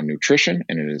number 1, nutrition,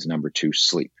 and it is number 2,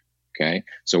 sleep. Okay.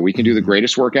 So we can do the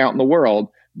greatest workout in the world,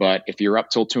 but if you're up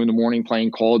till 2 a.m. playing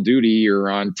Call of Duty or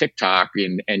on TikTok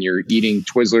and you're eating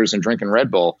Twizzlers and drinking Red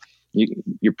Bull,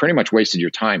 you're pretty much wasted your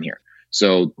time here.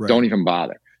 So don't even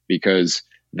bother, because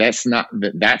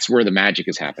that's where the magic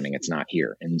is happening. It's not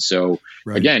here. And so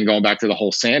again, going back to the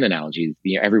whole sand analogy,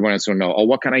 everyone wants to know,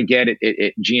 what can I get at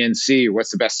GNC, or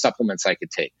what's the best supplements I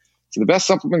could take? So the best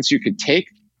supplements you could take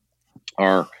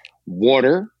are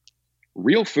water,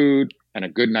 real food, and a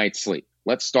good night's sleep.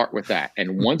 Let's start with that.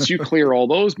 And once you clear all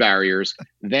those barriers,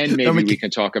 then maybe we can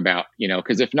talk about,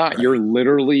 because if not, you're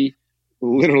literally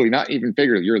not even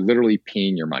figuratively, you're literally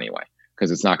peeing your money away, because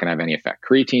it's not going to have any effect.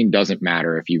 Creatine doesn't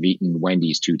matter if you've eaten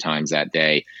Wendy's 2 times that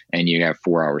day and you have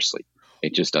 4 hours sleep.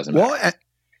 It just doesn't matter.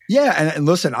 Yeah. And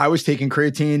listen, I was taking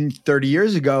creatine 30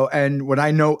 years ago, and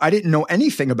I didn't know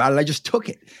anything about it. I just took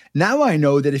it. Now I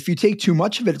know that if you take too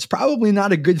much of it, it's probably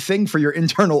not a good thing for your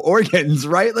internal organs,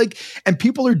 right? And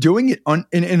people are doing it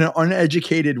in an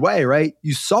uneducated way, right?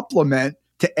 You supplement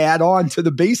to add on to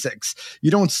the basics.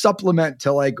 You don't supplement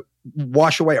to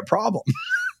wash away a problem.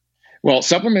 Well,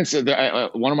 supplements,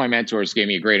 one of my mentors gave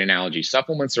me a great analogy.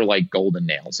 Supplements are like golden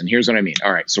nails. And here's what I mean.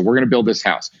 All right, so we're going to build this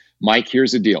house. Mike,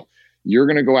 here's the deal. You're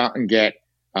going to go out and get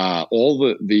all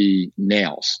the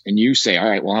nails, and you say, all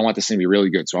right, well, I want this thing to be really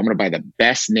good. So I'm going to buy the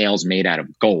best nails made out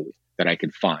of gold that I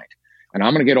could find. And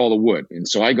I'm going to get all the wood. And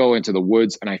so I go into the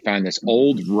woods and I find this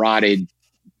old, rotted,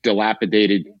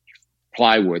 dilapidated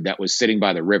plywood that was sitting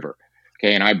by the river.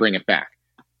 Okay. And I bring it back.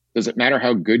 Does it matter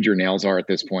how good your nails are at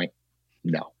this point?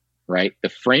 No. Right. The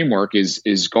framework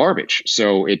is garbage.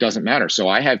 So it doesn't matter. So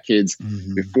I have kids,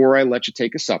 before I let you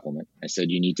take a supplement, I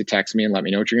said, you need to text me and let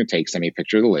me know what you're going to take. Send me a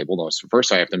picture of the label. So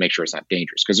first I have to make sure it's not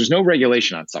dangerous, because there's no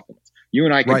regulation on supplements. You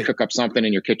and I can cook up something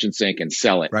in your kitchen sink and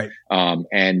sell it. Right.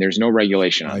 And there's no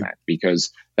regulation on that,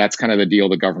 because that's kind of the deal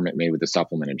the government made with the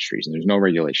supplement industries, and there's no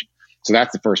regulation. So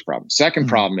that's the first problem. Second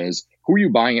problem is, who are you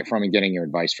buying it from and getting your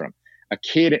advice from? A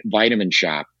kid at Vitamin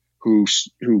Shop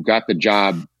who got the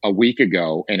job a week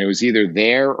ago, and it was either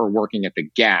there or working at the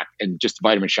Gap, and just the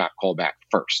Vitamin Shop called back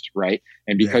first, right?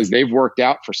 And because they've worked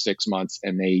out for 6 months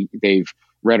and they've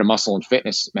read a muscle and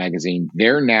fitness magazine,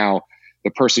 they're now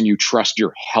the person you trust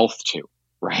your health to,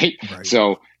 right?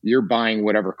 So you're buying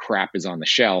whatever crap is on the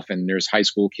shelf, and there's high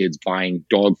school kids buying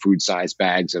dog food size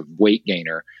bags of weight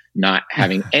gainer, not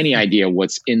having any idea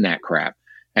what's in that crap,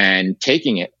 and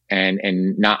taking it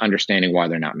and not understanding why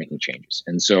they're not making changes.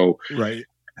 And so,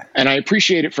 and I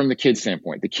appreciate it from the kid's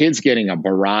standpoint. The kid's getting a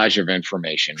barrage of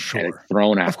information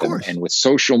thrown at them. And with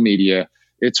social media,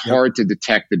 it's hard to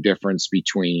detect the difference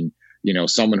between,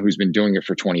 someone who's been doing it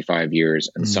for 25 years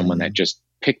and someone that just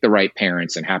picked the right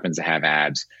parents and happens to have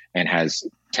abs and has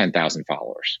 10,000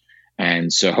 followers.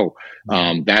 And so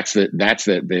that's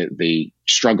the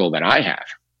struggle that I have.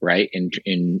 Right.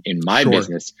 In my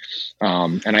business.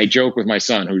 And I joke with my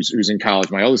son who's in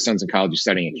college. My oldest son's in college, he's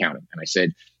studying accounting. And I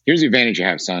said, here's the advantage you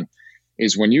have, son,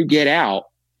 is when you get out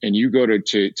and you go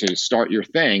to start your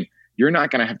thing, you're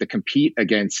not going to have to compete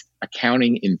against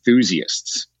accounting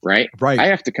enthusiasts. Right. I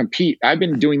have to compete. I've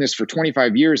been doing this for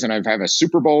 25 years, and I have a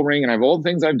Super Bowl ring, and I have all the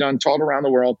things I've done, taught around the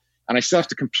world. And I still have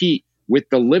to compete with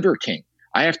the Liver King.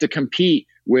 I have to compete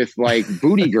with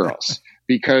booty girls,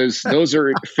 because those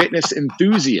are fitness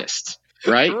enthusiasts.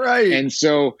 Right. And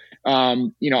so,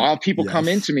 I'll have people come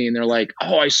into me and they're like,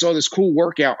 oh, I saw this cool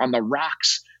workout on the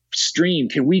Rocks stream.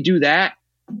 Can we do that?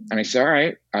 And I say, all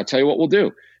right, I'll tell you what we'll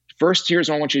do. First, here's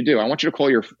what I want you to do. I want you to call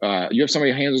you have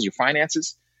somebody who handles your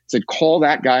finances. I said, call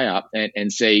that guy up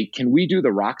and say, can we do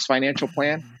the Rocks financial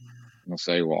plan? And they'll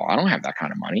say, well, I don't have that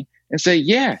kind of money. And say,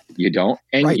 yeah, you don't.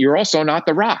 And you're also not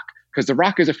the Rock, because the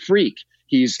Rock is a freak.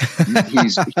 He's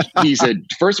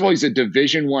first of all, he's a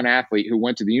Division I athlete who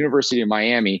went to the University of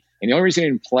Miami. And the only reason he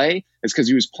didn't play is because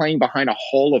he was playing behind a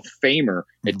Hall of Famer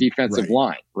at defensive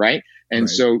line. Right. And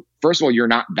so first of all, you're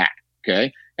not that.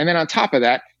 Okay. And then on top of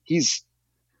that, he's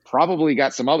probably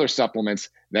got some other supplements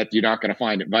that you're not going to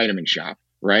find at Vitamin Shop.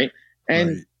 Right.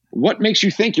 And what makes you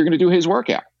think you're going to do his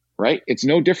workout? Right. It's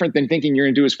no different than thinking you're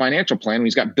going to do his financial plan when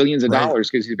he's got billions of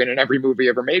dollars because he's been in every movie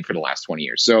ever made for the last 20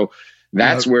 years. So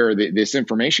that's where this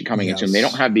information coming into them. They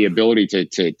don't have the ability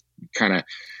to kind of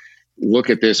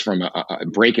look at this from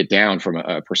break it down from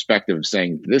a perspective of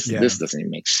saying this doesn't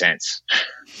even make sense.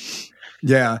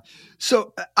 Yeah.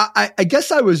 So I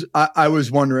guess I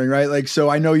was wondering, right? Like, so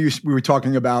I know we were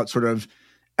talking about sort of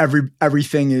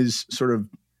everything is sort of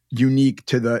unique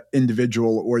to the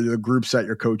individual or the groups that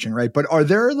you're coaching, right? But are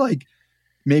there like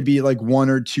maybe like one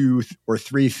or two or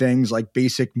three things like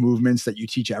basic movements that you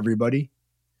teach everybody?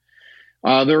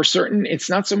 There are certain, it's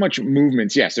not so much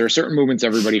movements. Yes, there are certain movements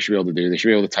everybody should be able to do. They should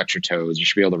be able to touch your toes. You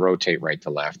should be able to rotate right to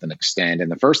left and extend.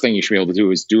 And the first thing you should be able to do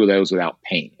is do those without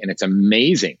pain. And it's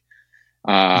amazing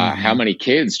how many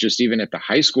kids, just even at the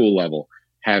high school level,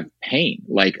 have pain.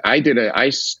 Like I did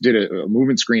a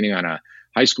movement screening on a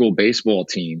high school baseball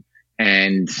team,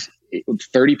 and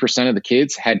 30% of the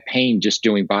kids had pain just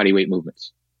doing body weight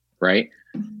movements, right?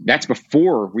 That's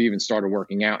before we even started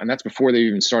working out, and that's before they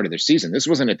even started their season. This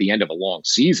wasn't at the end of a long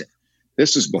season.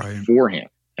 This is beforehand,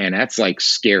 and that's like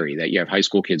scary that you have high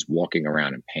school kids walking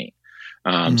around in pain.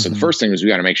 So the first thing is we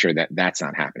got to make sure that that's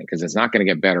not happening, because it's not going to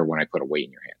get better when I put a weight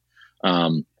in your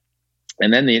hand.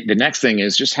 And then the next thing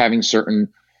is just having certain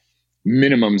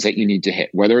minimums that you need to hit,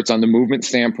 whether it's on the movement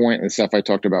standpoint, the stuff I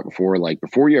talked about before, like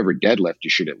before you ever deadlift, you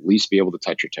should at least be able to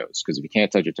touch your toes. Because if you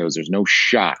can't touch your toes, there's no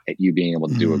shot at you being able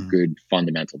to do a good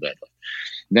fundamental deadlift.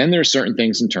 Then there's certain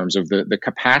things in terms of the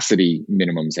capacity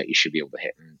minimums that you should be able to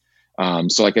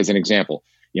hit. So like as an example,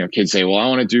 kids say, well, I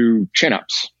want to do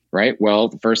chin-ups, right? Well,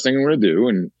 the first thing we're going to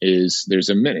do is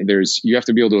you have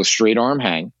to be able to do a straight arm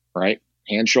hang, right?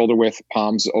 Hand shoulder width,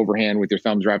 palms overhand with your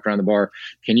thumbs wrapped around the bar.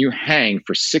 Can you hang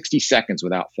for 60 seconds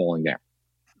without falling down?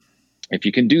 If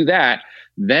you can do that,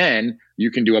 then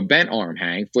you can do a bent arm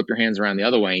hang, flip your hands around the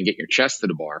other way and get your chest to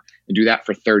the bar and do that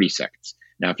for 30 seconds.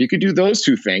 Now, if you could do those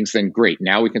two things, then great.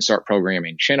 Now we can start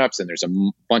programming chin-ups, and there's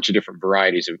a bunch of different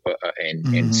varieties of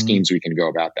and schemes we can go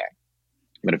about that.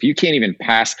 But if you can't even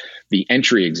pass the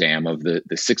entry exam of the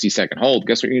 60-second hold,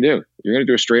 guess what you're going to do? You're going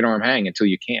to do a straight arm hang until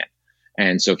you can.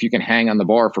 And so if you can hang on the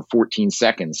bar for 14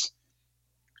 seconds,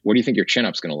 what do you think your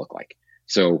chin-up's going to look like?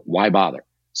 So why bother?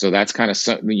 So that's kind of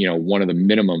one of the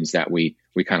minimums that we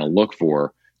kind of look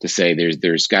for to say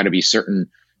there's got to be certain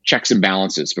checks and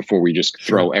balances before we just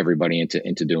throw everybody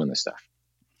into doing this stuff.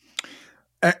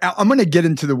 I'm going to get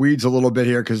into the weeds a little bit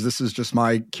here, because this is just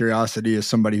my curiosity as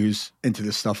somebody who's into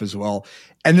this stuff as well.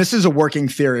 And this is a working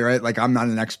theory, right? Like I'm not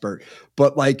an expert,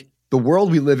 but like the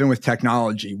world we live in with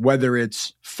technology, whether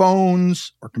it's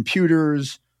phones or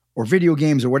computers or video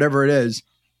games or whatever it is,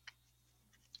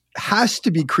 has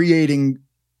to be creating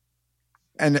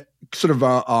an sort of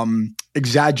a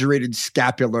exaggerated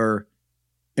scapular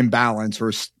imbalance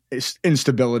or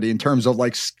instability in terms of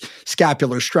like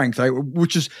scapular strength, right?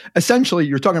 Which is essentially,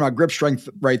 you're talking about grip strength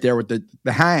right there with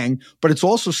the hang, but it's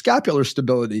also scapular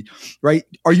stability, right?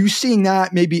 Are you seeing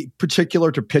that maybe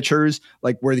particular to pitchers,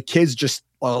 like where the kids just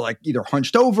like either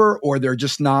hunched over or they're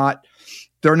not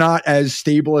as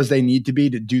stable as they need to be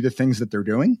to do the things that they're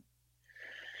doing?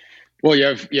 Well, you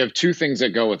have two things that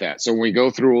go with that. So when we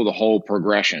go through the whole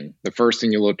progression, the first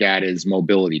thing you look at is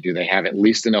mobility. Do they have at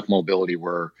least enough mobility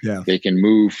where they can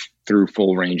move through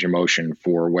full range of motion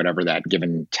for whatever that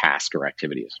given task or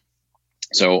activity is?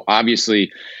 So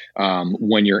obviously,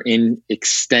 when you're in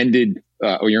extended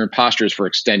or you're in postures for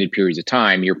extended periods of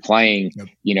time, you're playing,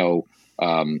 you're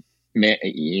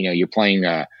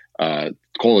playing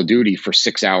Call of Duty for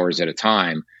 6 hours at a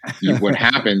time. What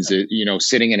happens is,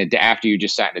 sitting after you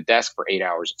just sat at a desk for 8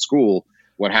 hours at school,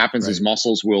 what happens is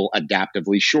muscles will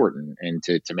adaptively shorten. And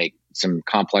to make some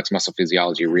complex muscle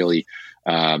physiology really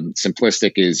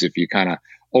simplistic is if you kind of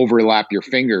overlap your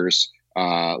fingers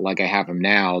like I have them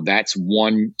now, that's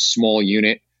one small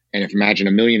unit. And if you imagine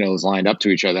a million of those lined up to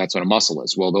each other, that's what a muscle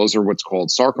is. Well, those are what's called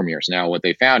sarcomeres. Now, what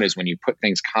they found is when you put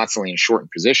things constantly in shortened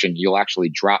position, you'll actually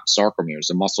drop sarcomeres.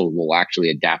 The muscle will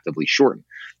actually adaptively shorten.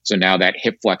 So now that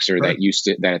hip flexor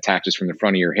that attaches from the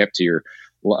front of your hip to your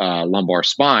lumbar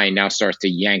spine now starts to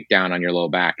yank down on your low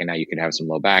back, and now you can have some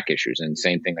low back issues. And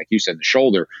same thing, like you said, the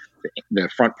shoulder, the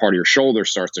front part of your shoulder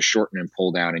starts to shorten and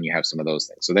pull down, and you have some of those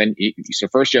things. So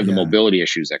first you have the mobility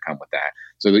issues that come with that.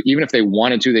 So that even if they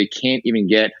wanted to, they can't even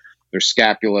get their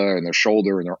scapula and their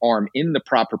shoulder and their arm in the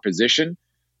proper position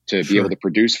to be able to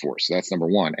produce force. So that's number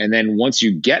one. And then once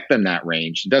you get them that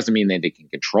range, it doesn't mean that they can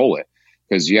control it,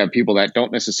 because you have people that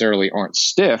don't necessarily aren't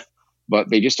stiff, but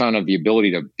they just don't have the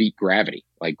ability to beat gravity.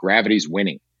 Like gravity's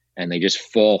winning and they just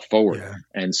fall forward. Yeah.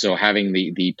 And so having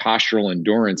the postural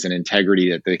endurance and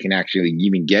integrity that they can actually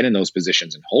even get in those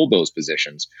positions and hold those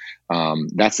positions,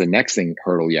 that's the next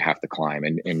hurdle you have to climb,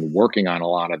 and working on a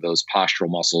lot of those postural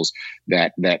muscles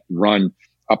that run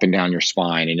up and down your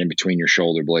spine and in between your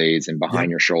shoulder blades and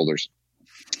behind your shoulders.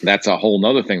 That's a whole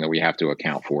nother thing that we have to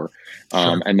account for.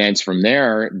 And then from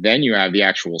there, then you have the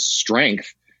actual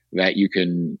strength that you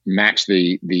can match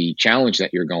the challenge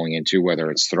that you're going into,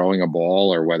 whether it's throwing a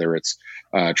ball or whether it's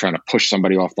trying to push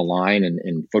somebody off the line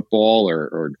in football,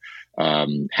 or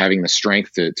having the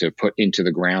strength to put into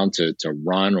the ground to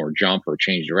run or jump or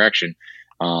change direction.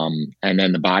 And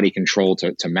then the body control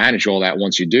to manage all that.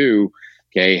 Once you do,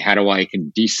 okay, how do I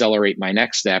can decelerate my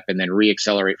next step and then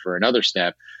reaccelerate for another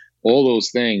step? All those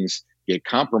things get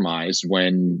compromised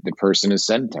when the person is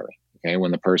sedentary. Okay,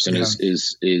 when the person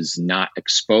is not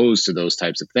exposed to those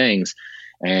types of things.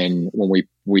 And when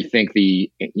we think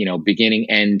the beginning,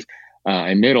 end,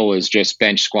 and middle is just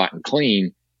bench, squat, and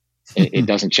clean, it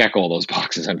doesn't check all those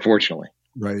boxes, unfortunately.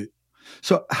 Right.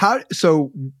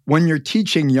 So when you're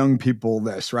teaching young people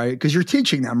this, right? Because you're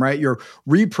teaching them, right? You're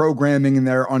reprogramming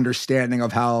their understanding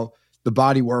of how the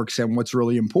body works and what's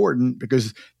really important,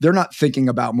 because they're not thinking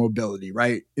about mobility,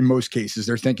 right? In most cases,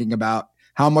 they're thinking about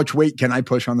how much weight can I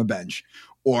push on the bench,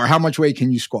 or how much weight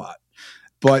can you squat?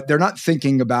 But they're not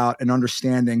thinking about and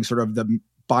understanding sort of the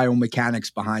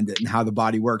biomechanics behind it and how the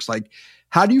body works. Like,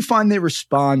 how do you find they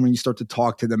respond when you start to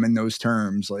talk to them in those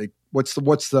terms? Like, what's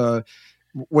the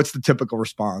typical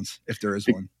response, if there is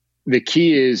one? The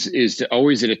key is to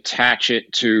always attach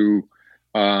it to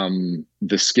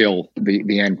the skill,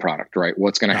 the end product, right?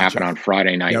 What's going to happen on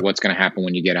Friday night? Yep. What's going to happen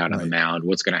when you get out on the mound?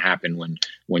 What's going to happen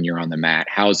when you're on the mat?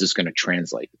 How is this going to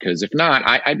translate? Because if not,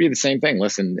 I'd be the same thing.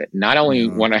 Listen, not only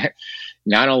when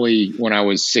I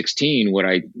was 16 would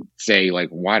I say, like,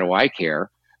 why do I care?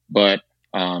 But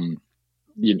and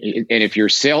if your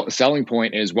selling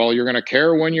point is, well, you're going to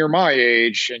care when you're my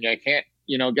age and I can't,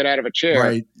 get out of a chair.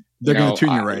 Right. They're going to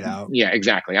tune you right out. Yeah,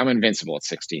 exactly. I'm invincible at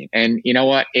 16. And you know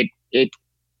what?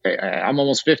 I'm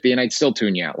almost 50 and I'd still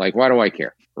tune you out. Like, why do I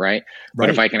care? Right. But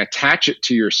if I can attach it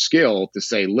to your skill to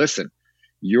say, listen,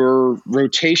 your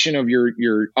rotation of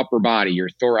your upper body, your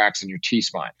thorax and your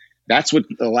T-spine, that's what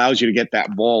allows you to get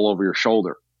that ball over your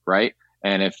shoulder. Right.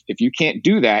 And if you can't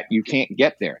do that, you can't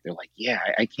get there. They're like, yeah,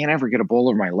 I can't ever get a ball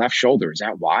over my left shoulder. Is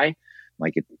that why?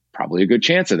 Like, it's probably a good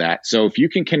chance of that. So if you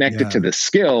can connect it to the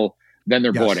skill, then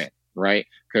they're bought in. Right.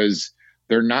 Because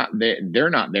they're not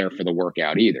there for the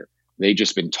workout either. They've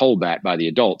just been told that by the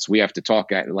adults. We have to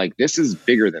talk like, this is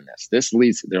bigger than this. This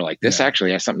leads, they're like, this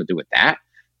actually has something to do with that.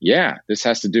 Yeah. This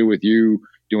has to do with you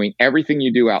doing everything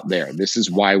you do out there. This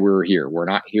is why we're here. We're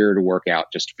not here to work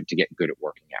out just to get good at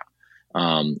working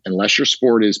out. Unless your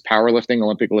sport is powerlifting,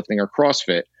 Olympic lifting, or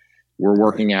CrossFit, we're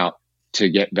working out to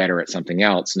get better at something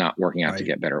else, not working out to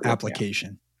get better at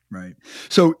application. Right.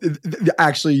 So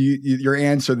actually your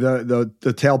answer,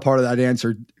 the tail part of that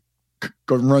answer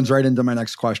runs right into my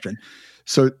next question.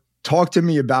 So talk to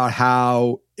me about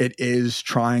how it is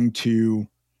trying to,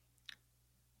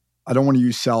 I don't want to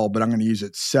use sell, but I'm going to use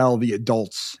it, sell the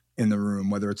adults in the room,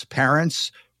 whether it's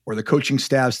parents or the coaching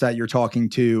staffs that you're talking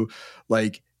to.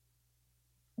 Like,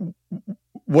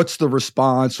 what's the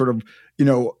response? Sort of,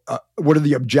 what are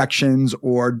the objections,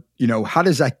 or, how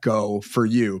does that go for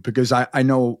you? Because I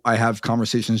know I have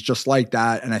conversations just like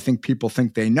that. And I think people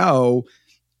think they know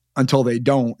until they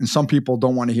don't. And some people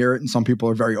don't want to hear it, and some people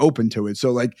are very open to it.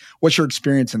 So, like, what's your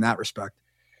experience in that respect?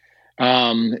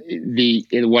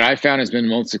 What I found has been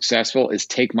most successful is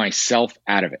take myself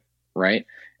out of it. Right.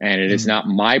 And it is not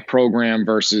my program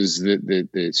versus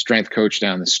the strength coach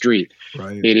down the street.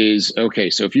 Right. It is, okay,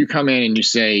 so if you come in and you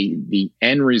say the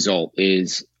end result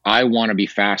is, I want to be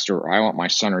faster, or I want my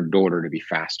son or daughter to be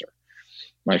faster.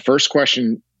 My first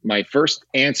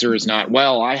answer is not,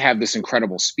 well, I have this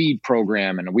incredible speed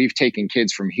program and we've taken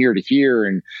kids from here to here,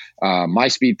 and my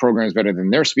speed program is better than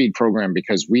their speed program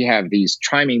because we have these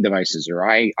timing devices, or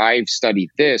I've studied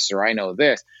this, or I know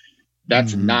this.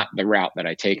 That's not the route that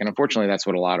I take. And unfortunately, that's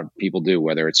what a lot of people do,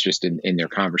 whether it's just in their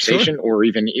conversation or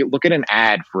even you look at an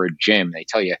ad for a gym. They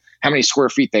tell you how many square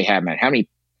feet they have, man, how many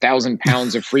 1,000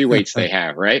 pounds of free weights they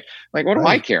have, right? Like, what do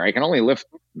I care? I can only lift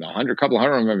a couple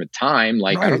hundred of them at a time.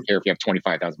 Like, I don't care if you have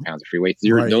 25,000 pounds of free weights.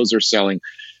 Those are selling.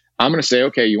 I'm going to say,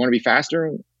 okay, you want to be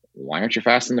faster? Why aren't you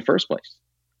fast in the first place?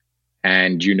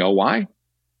 And you know why?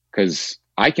 Because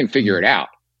I can figure it out.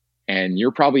 and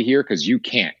you're probably here because you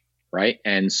can't. Right.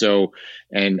 And so,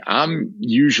 and I'm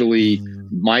usually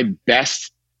my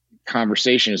best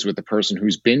conversation is with the person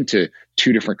who's been to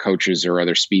 2 different coaches or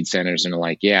other speed centers and are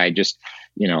like, yeah, I just,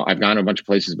 I've gone to a bunch of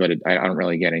places, but I don't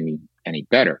really get any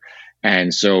better.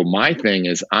 And so my thing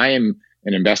is, I am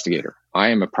an investigator.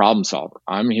 I am a problem solver.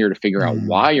 I'm here to figure out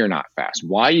why you're not fast,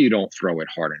 why you don't throw it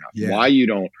hard enough, why you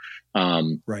don't,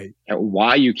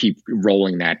 why you keep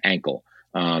rolling that ankle,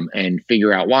 and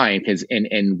figure out why.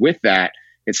 And with that,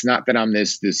 it's not that I'm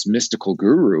this mystical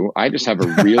guru. I just have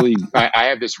I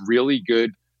have this really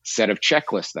good set of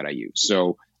checklists that I use.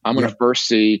 So I'm going to first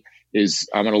see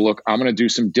I'm going to do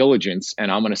some diligence,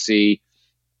 and I'm going to see,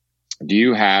 do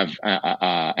you have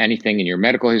anything in your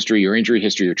medical history, your injury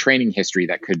history, your training history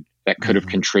that could have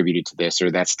contributed to this,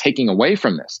 or that's taking away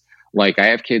from this? Like, I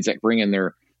have kids that bring in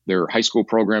their high school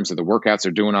programs or the workouts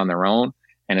they're doing on their own.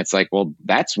 And it's like, well,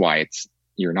 that's why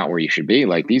you're not where you should be.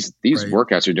 Like, these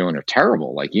workouts you're doing are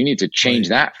terrible. Like, you need to change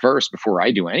that first before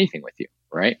I do anything with you.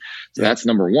 Right. So that's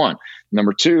number one.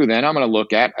 Number two, then I'm going to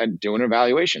look at doing an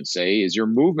evaluation. Say, is your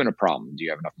movement a problem? Do you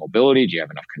have enough mobility? Do you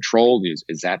have enough control?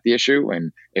 Is that the issue?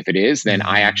 And if it is, then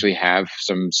I actually have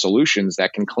some solutions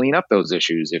that can clean up those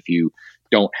issues if you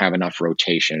don't have enough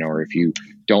rotation, or if you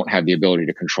don't have the ability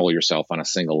to control yourself on a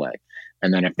single leg.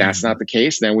 And then if that's not the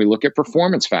case, then we look at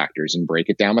performance factors and break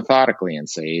it down methodically and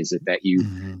say, is it that you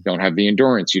don't have the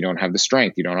endurance, you don't have the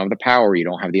strength, you don't have the power, you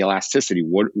don't have the elasticity?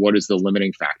 What is the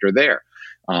limiting factor there?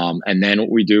 And then what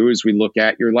we do is we look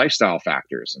at your lifestyle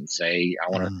factors and say,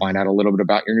 I want to find out a little bit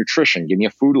about your nutrition. Give me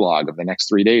a food log of the next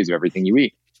 3 days of everything you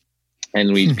eat.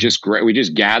 And we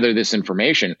just gather this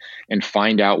information and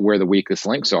find out where the weakest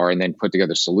links are, and then put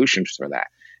together solutions for that.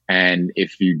 And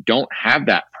if you don't have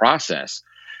that process,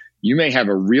 you may have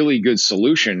a really good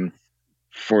solution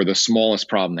for the smallest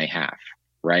problem they have.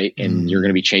 Right. And you're going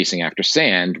to be chasing after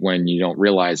sand when you don't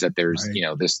realize that there's,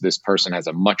 this person has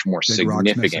a much more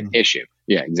significant issue.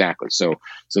 Yeah, exactly. So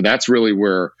that's really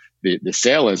where the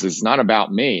sale is. It's not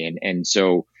about me. And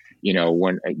so,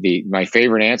 when my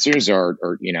favorite answers are,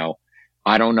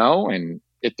 I don't know. And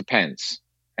it depends.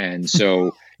 And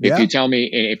so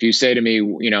if you say to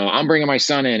me, I'm bringing my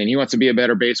son in and he wants to be a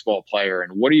better baseball player,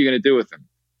 and what are you going to do with him?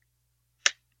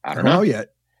 I don't know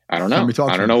yet. I don't know.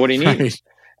 I don't know what he needs. Right.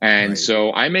 And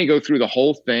so I may go through the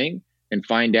whole thing and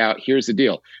find out, here's the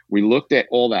deal. We looked at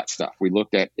all that stuff. We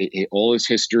looked at all his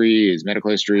history, his medical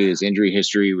history, his injury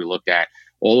history. We looked at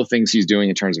all the things he's doing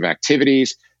in terms of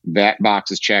activities. That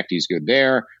box is checked. He's good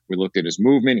there. We looked at his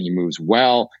movement. He moves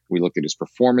well. We looked at his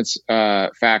performance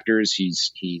factors.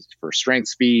 He's for strength,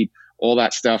 speed, all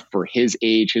that stuff for his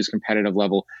age, his competitive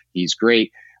level. He's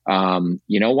great.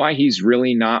 You know why he's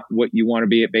really not what you want to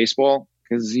be at baseball?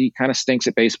 Because he kind of stinks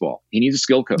at baseball. He needs a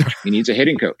skill coach. He needs a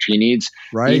hitting coach. He needs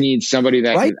somebody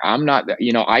that I'm not,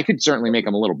 I could certainly make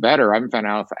him a little better. I haven't found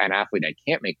out an athlete I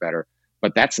can't make better,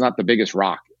 but that's not the biggest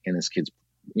rock in this kid's,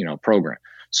 program.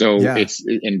 So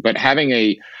but having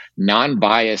a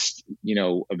non-biased,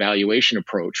 evaluation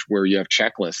approach where you have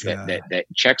checklists that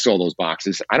checks all those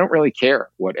boxes, I don't really care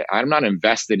I'm not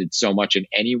invested in so much in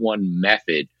any one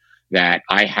method that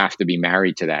I have to be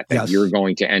married to that you're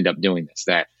going to end up doing this,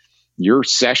 that your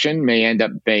session may end up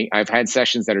being, I've had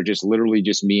sessions that are just literally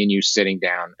just me and you sitting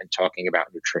down and talking about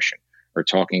nutrition or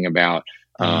talking about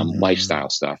lifestyle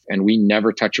stuff. And we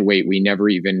never touch a weight.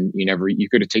 You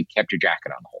could have kept your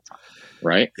jacket on the whole time.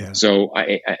 Right. Yeah. So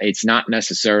it's not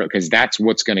necessarily, because that's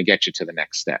what's going to get you to the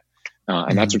next step.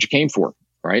 And that's what you came for.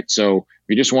 Right. So if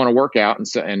you just want to work out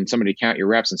and somebody count your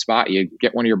reps and spot you,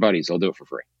 get one of your buddies. They'll do it for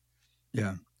free.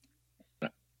 Yeah.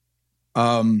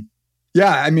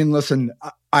 I mean, listen,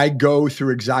 I go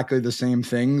through exactly the same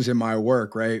things in my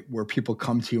work, right? Where people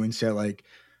come to you and say, like,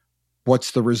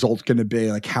 what's the result going to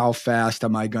be? Like, how fast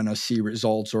am I going to see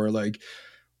results? Or and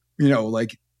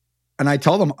I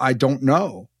tell them, I don't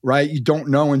know, right? You don't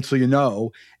know until you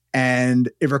know. And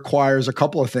it requires a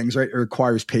couple of things, right? It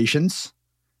requires patience,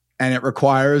 and it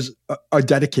requires a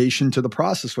dedication to the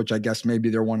process, which I guess maybe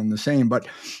they're one and the same. But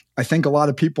I think a lot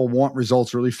of people want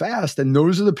results really fast. And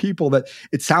those are the people that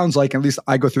it sounds like, at least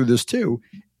I go through this too.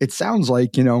 It sounds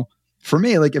like, for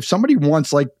me, like if somebody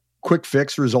wants like quick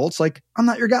fix results, like I'm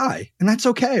not your guy, and that's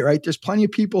okay. Right. There's plenty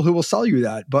of people who will sell you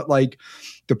that. But like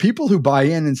the people who buy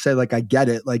in and say, like, I get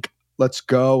it. Like, let's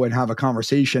go and have a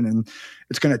conversation, and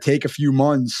it's going to take a few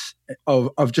months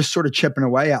of just sort of chipping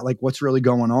away at like what's really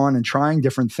going on and trying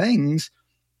different things.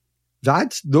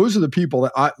 Those are the people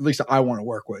that at least I want to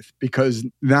work with, because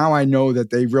now I know that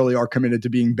they really are committed to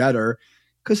being better,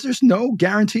 because there's no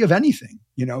guarantee of anything.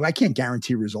 I can't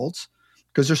guarantee results.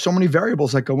 because there's so many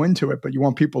variables that go into it, but you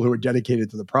want people who are dedicated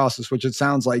to the process, which it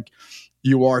sounds like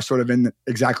you are sort of in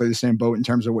exactly the same boat in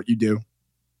terms of what you do.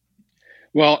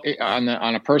 Well, on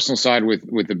a personal side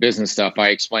with the business stuff, I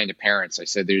explained to parents, I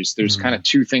said, there's kind of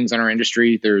two things in our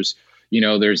industry. There's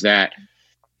that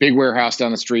big warehouse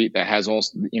down the street that has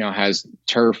has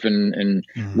turf and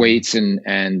weights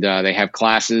and they have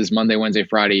classes Monday, Wednesday,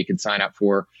 Friday you can sign up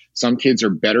for. Some kids are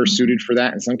better suited for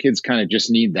that, and some kids kind of just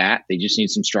need that. They just need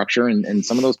some structure, and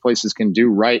some of those places can do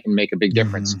right and make a big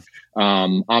difference.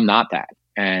 I'm not that,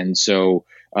 and so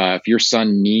if your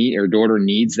son or daughter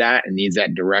needs that and needs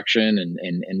that direction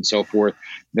and so forth,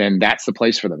 then that's the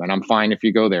place for them. And I'm fine if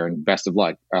you go there, and best of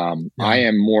luck. I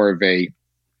am more of a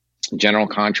general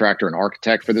contractor and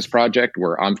architect for this project,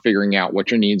 where I'm figuring out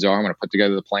what your needs are. I'm going to put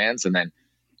together the plans, and then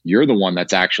you're the one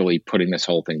that's actually putting this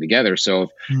whole thing together. So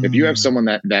if you have someone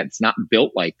that's not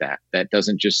built like that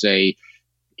doesn't just say,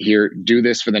 here, do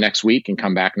this for the next week and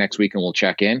come back next week and we'll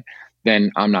check in,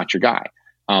 then I'm not your guy.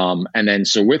 And then,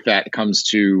 so with that, it comes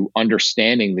to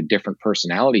understanding the different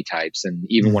personality types. And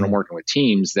even when I'm working with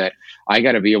teams, that I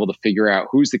got to be able to figure out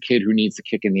who's the kid who needs the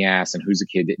kick in the ass and who's the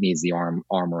kid that needs the arm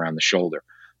around the shoulder.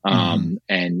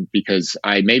 And because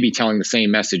I may be telling the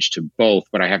same message to both,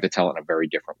 but I have to tell it in a very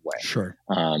different way. Sure.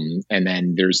 And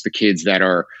then there's the kids that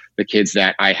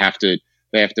I have to,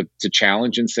 they have to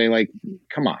challenge and say, like,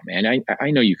 come on, man,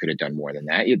 I know you could have done more than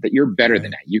that. You're better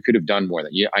than that. You could have done more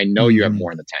than you. I know you have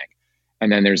more in the tank.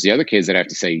 And then there's the other kids that have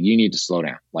to say, you need to slow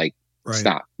down. Like,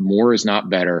 stop. More is not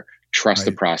better. Trust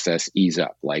the process. Ease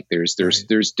up. Like there's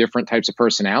different types of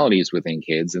personalities within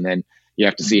kids. And then you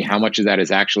have to see how much of that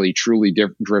is actually truly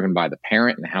driven by the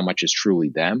parent and how much is truly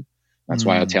them. That's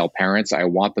why I'll tell parents, I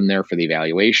want them there for the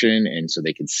evaluation, and so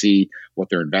they can see what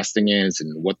they're investing in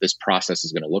and what this process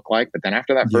is going to look like. But then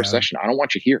after that first session, I don't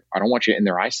want you here. I don't want you in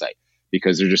their eyesight,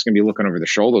 because they're just going to be looking over the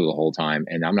shoulder the whole time,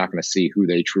 and I'm not going to see who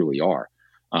they truly are.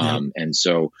 And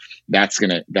so that's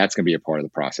going to be a part of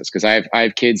the process, because I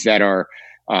have kids that are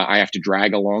I have to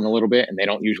drag along a little bit, and they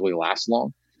don't usually last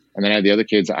long. And then I have the other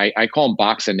kids, I call them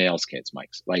box of nails kids,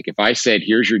 Mike. Like, if I said,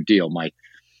 here's your deal, Mike,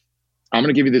 I'm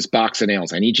going to give you this box of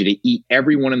nails. I need you to eat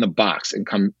every one in the box and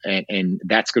come, and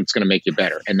that's what's going to make you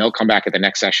better. And they'll come back at the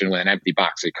next session with an empty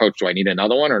box. Say, Coach, do I need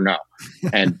another one or no?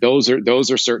 And those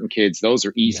are certain kids. Those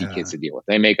are easy kids to deal with.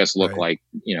 They make us look like,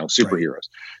 superheroes.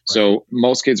 So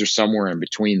most kids are somewhere in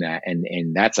between that.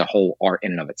 And that's a whole art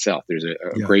in and of itself. There's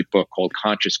a great book called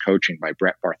Conscious Coaching by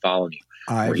Brett Bartholomew,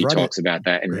 where he talks about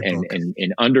that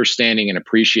and understanding and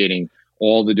appreciating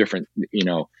all the different,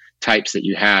 types that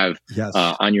you have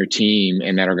on your team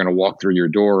and that are going to walk through your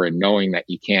door, and knowing that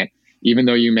you can't, even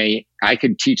though I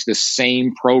could teach the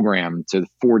same program to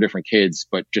 4 different kids,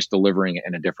 but just delivering it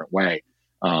in a different way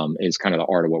is kind of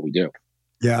the art of what we do.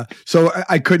 Yeah. So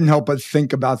I couldn't help but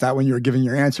think about that when you were giving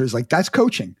your answers. Like, that's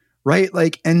coaching, right?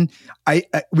 Like, and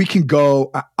we can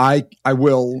go, I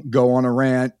will go on a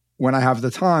rant when I have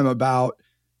the time about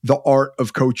the art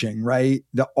of coaching, right?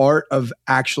 The art of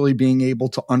actually being able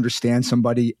to understand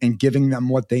somebody and giving them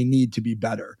what they need to be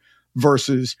better,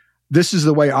 versus this is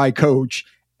the way I coach,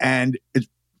 and it's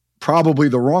probably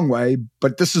the wrong way,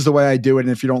 but this is the way I do it. And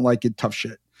if you don't like it, tough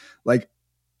shit. Like,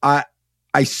 I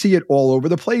see it all over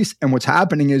the place. And what's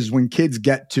happening is, when kids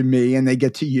get to me and they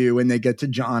get to you and they get to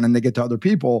John and they get to other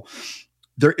people,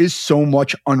 there is so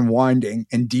much unwinding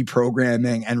and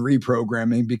deprogramming and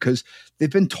reprogramming, because they've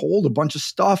been told a bunch of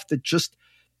stuff that just,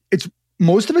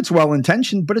 most of it's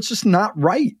well-intentioned, but it's just not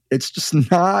right. It's just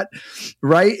not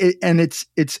right. And it's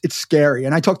scary.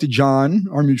 And I talk to John,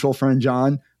 our mutual friend,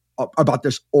 John, about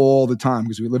this all the time,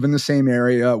 because we live in the same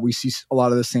area. We see a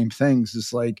lot of the same things.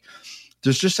 It's like,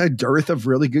 there's just a dearth of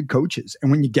really good coaches.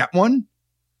 And when you get one,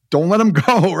 don't let them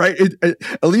go, right?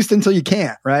 At least until you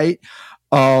can't, right?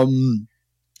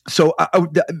 So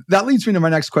that leads me to my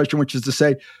next question, which is to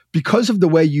say, because of the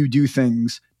way you do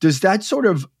things, does that sort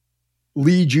of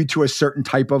lead you to a certain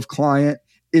type of client?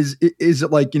 Is it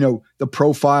like, the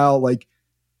profile, like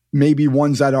maybe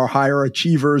ones that are higher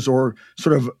achievers or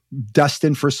sort of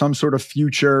destined for some sort of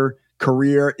future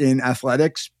career in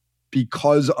athletics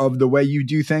because of the way you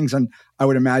do things? And I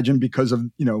would imagine because of,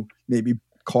 maybe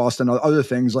cost and other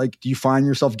things. Like, do you find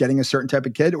yourself getting a certain type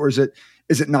of kid, or is it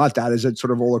not that? Is it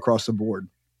sort of all across the board?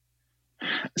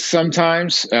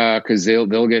 Sometimes, because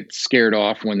they'll get scared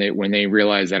off when they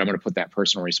realize that I'm going to put that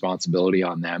personal responsibility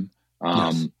on them.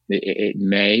 It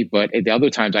may, but at the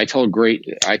other times, I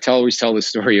always tell the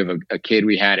story of a kid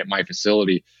we had at my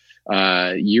facility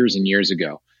years and years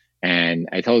ago, and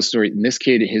I tell the story. And this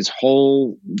kid, his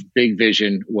whole big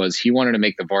vision was he wanted to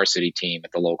make the varsity team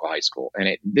at the local high school,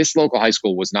 and this local high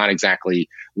school was not exactly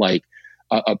like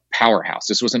a powerhouse.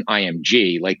 This was an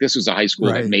IMG. Like, this was a high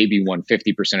school that maybe won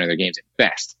 50% of their games at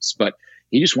best, but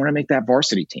he just wanted to make that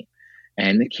varsity team.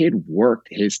 And the kid worked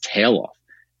his tail off.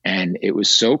 And it was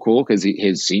so cool because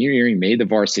his senior year, he made the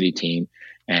varsity team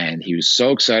and he was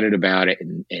so excited about it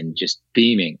and just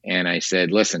beaming. And I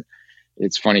said, listen,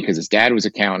 it's funny because his dad was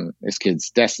accountant. This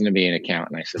kid's destined to be an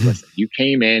accountant. I said, listen, you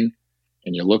came in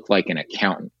and you look like an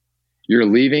accountant. You're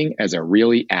leaving as a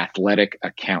really athletic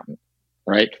accountant,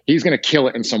 right? He's going to kill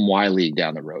it in some Y league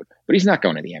down the road, but he's not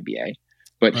going to the NBA.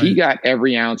 But he got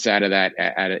every ounce out of that.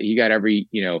 He got every,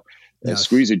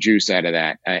 squeeze of juice out of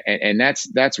that. And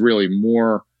that's really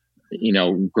more,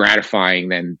 gratifying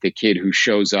than the kid who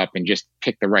shows up and just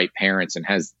picked the right parents and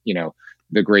has,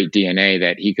 the great DNA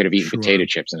that he could have eaten potato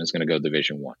chips and is going to go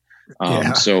Division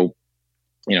I. So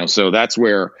that's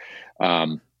where,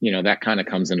 that kind of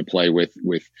comes into play with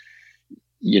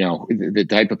the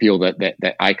type of people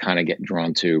that I kind of get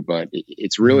drawn to, but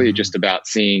it's really just about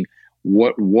seeing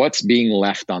what's being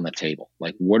left on the table.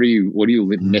 Like, what are you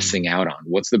missing out on?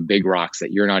 What's the big rocks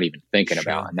that you're not even thinking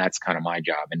about? And that's kind of my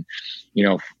job. And,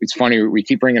 it's funny. We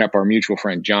keep bringing up our mutual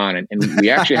friend, John, and we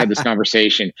actually had this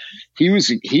conversation. He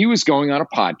was going on a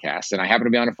podcast and I happened to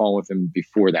be on the phone with him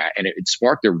before that. And it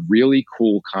sparked a really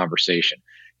cool conversation.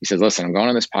 He says, listen, I'm going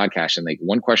on this podcast. And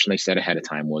one question they said ahead of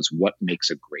time was, what makes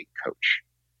a great coach?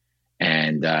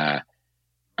 And,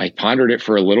 I pondered it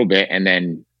for a little bit and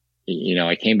then,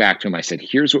 I came back to him. I said,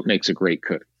 here's what makes a great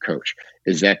coach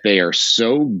is that they are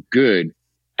so good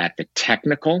at the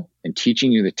technical and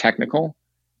teaching you the technical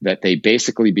that they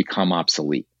basically become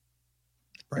obsolete.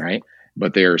 Right.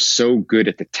 But they are so good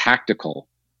at the tactical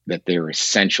that they're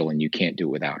essential and you can't do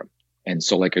it without them. And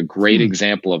so like a great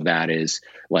example of that is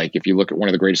like, if you look at one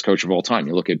of the greatest coaches of all time,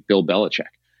 you look at Bill Belichick,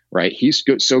 right? He's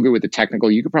so good with the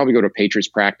technical. You could probably go to a Patriots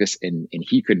practice and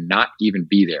he could not even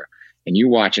be there. And you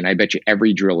watch, and I bet you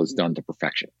every drill is done to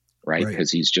perfection, right?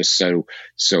 Because he's just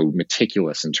so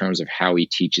meticulous in terms of how he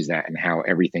teaches that and how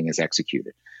everything is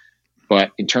executed.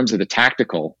 But in terms of the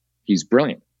tactical, he's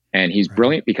brilliant. And he's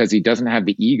brilliant because he doesn't have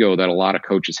the ego that a lot of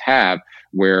coaches have,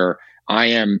 where I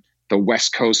am the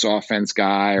West Coast offense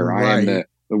guy or I am the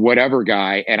whatever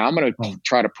guy, and I'm going to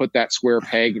try to put that square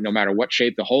peg no matter what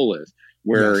shape the hole is,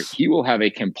 where he will have a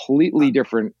completely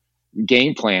different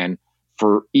game plan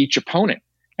for each opponent.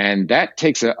 And that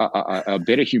takes a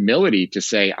bit of humility to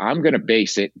say, I'm going to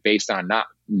base it based on not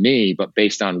me, but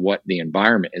based on what the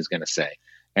environment is going to say.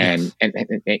 And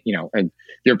you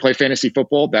ever play fantasy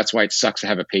football? That's why it sucks to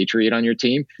have a Patriot on your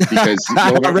team, because you'll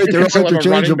have a running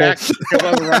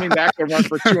back to run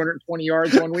for 220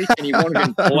 yards one week and he won't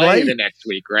even play the next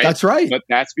week, right? That's right. But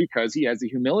that's because he has the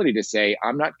humility to say,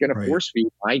 I'm not going to force feed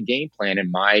my game plan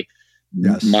and my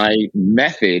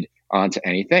method onto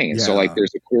anything. And so like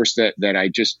there's a course that I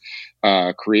just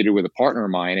created with a partner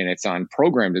of mine, and it's on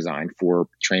program design for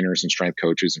trainers and strength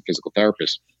coaches and physical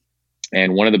therapists.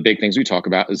 And one of the big things we talk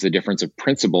about is the difference of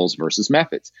principles versus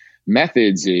methods.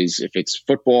 Methods is, if it's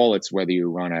football, it's whether you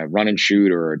run a run and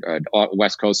shoot or a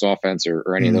West Coast offense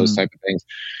or any of those type of things.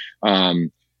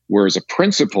 Whereas a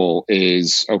principle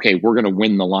is, okay, we're going to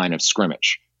win the line of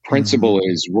scrimmage. Principle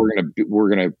is we're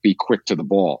going to be quick to the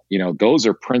ball. Those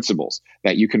are principles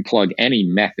that you can plug any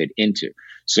method into.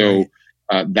 So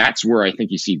that's where I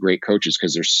think you see great coaches,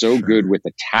 because they're so good with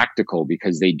the tactical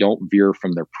because they don't veer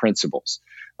from their principles.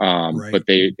 But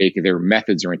their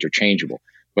methods are interchangeable,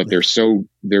 but they're so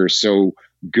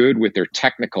good with their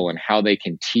technical and how they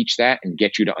can teach that and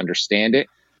get you to understand it,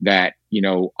 that,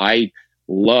 I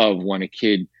love when a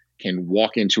kid can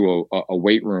walk into a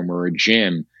weight room or a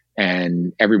gym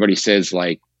and everybody says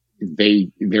like they're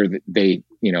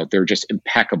just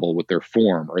impeccable with their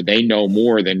form, or they know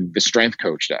more than the strength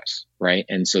coach does. Right.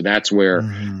 And so that's where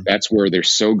they're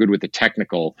so good with the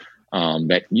technical,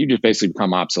 that you just basically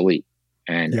become obsolete.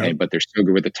 But they're so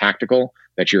good with the tactical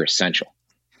that you're essential.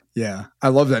 Yeah. I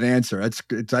love that answer.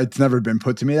 It's never been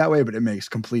put to me that way, but it makes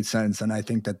complete sense. And I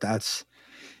think that's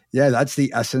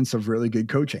the essence of really good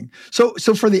coaching. So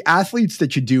for the athletes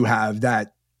that you do have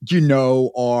that,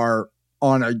 are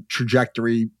on a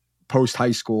trajectory post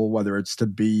high school, whether it's to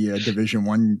be a Division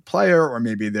I player or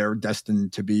maybe they're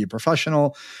destined to be a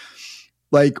professional,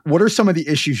 like what are some of the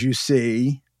issues you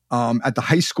see at the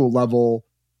high school level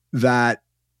that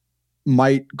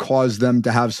might cause them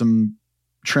to have some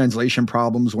translation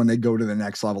problems when they go to the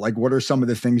next level? Like, what are some of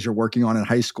the things you're working on in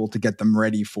high school to get them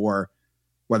ready for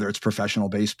whether it's professional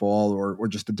baseball or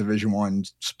just a Division I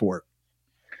sport?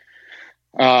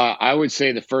 I would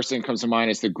say the first thing that comes to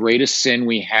mind is the greatest sin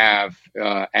we have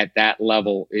at that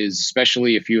level is,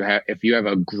 especially if you have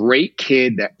a great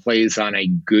kid that plays on a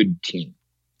good team.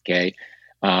 Okay.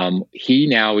 He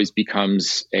now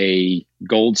becomes a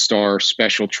gold star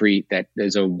special treat that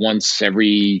is a once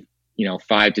every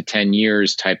 5 to 10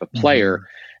 years type of player.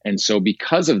 Mm-hmm. And so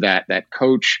because of that, that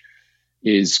coach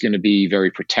is going to be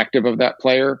very protective of that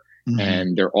player. Mm-hmm.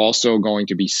 And they're also going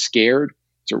to be scared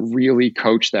to really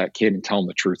coach that kid and tell them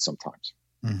the truth sometimes.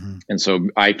 Mm-hmm. And so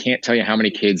I can't tell you how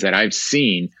many kids that I've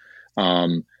seen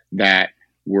that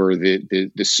were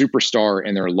the superstar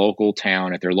in their local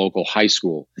town at their local high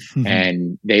school. Mm-hmm.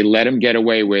 And they let them get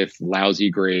away with lousy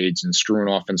grades and screwing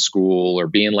off in school or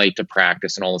being late to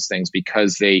practice and all those things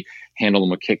because they handled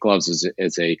them with kid gloves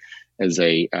as a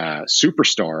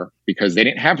superstar, because they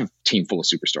didn't have a team full of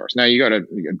superstars. Now you go to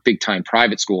a big time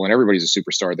private school and everybody's a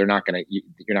superstar. You're not going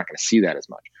to see that as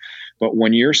much. But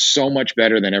when you're so much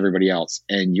better than everybody else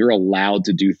and you're allowed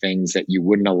to do things that you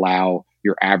wouldn't allow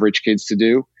your average kids to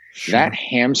do, sure, that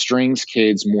hamstrings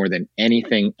kids more than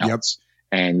anything else.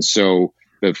 Yep. And so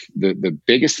the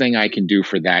biggest thing I can do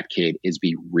for that kid is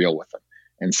be real with them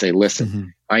and say, listen, mm-hmm.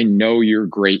 I know you're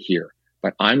great here,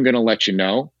 but I'm going to let you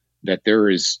know that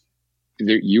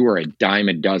you are a dime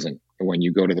a dozen when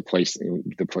you go to the place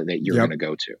that you're yep. going to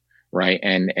go to. Right.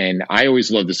 And I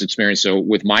always loved this experience. So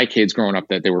with my kids growing up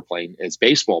that they were playing as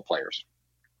baseball players,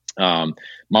 one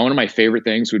of my favorite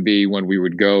things would be when we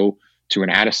would go to an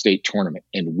out-of-state tournament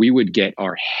and we would get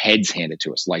our heads handed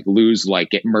to us,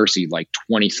 get mercy, like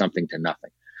 20 something to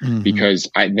nothing. Mm-hmm. Because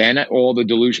then all the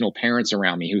delusional parents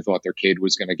around me who thought their kid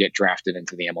was going to get drafted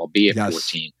into the MLB at yes.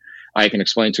 14, I can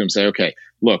explain to them, say, okay,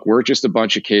 look, we're just a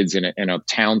bunch of kids in a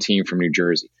town team from New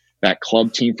Jersey. That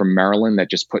club team from Maryland that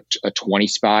just put a 20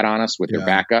 spot on us with yeah. their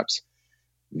backups.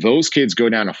 Those kids go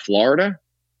down to Florida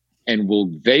and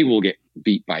they will get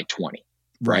beat by 20.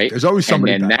 Right. There's always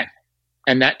somebody.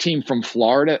 And that team from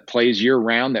Florida plays year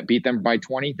round that beat them by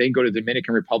 20. They go to the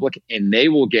Dominican Republic and they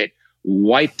will get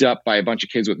wiped up by a bunch of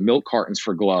kids with milk cartons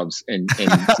for gloves and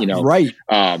right.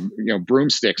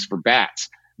 Broomsticks for bats,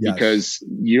 yes. because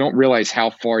you don't realize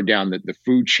how far down the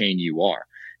food chain you are.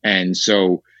 And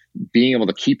so being able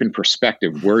to keep in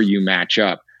perspective where you match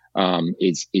up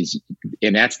is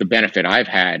and that's the benefit I've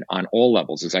had on all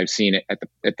levels, is I've seen it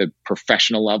at the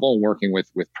professional level, working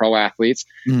with pro athletes,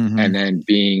 mm-hmm. and then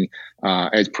being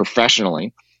as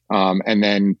professionally, and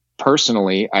then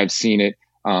personally, I've seen it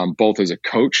both as a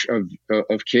coach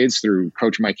of kids through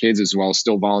Coach My Kids, as well as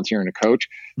still volunteering to coach,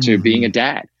 to mm-hmm. being a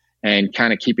dad, and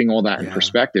kind of keeping all that in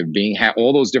perspective.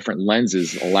 All those different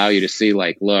lenses allow you to see,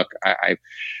 like, look, I've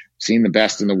seen the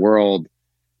best in the world.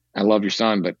 I love your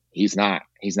son, but he's not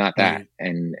that.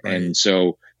 Right. And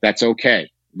so that's okay.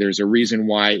 There's a reason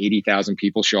why 80,000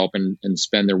 people show up and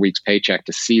spend their week's paycheck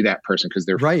to see that person, because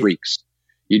they're right. freaks.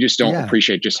 You just don't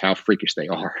appreciate just how freakish they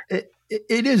are.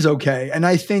 It is okay. And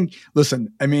I think,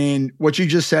 listen, I mean, what you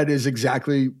just said is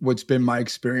exactly what's been my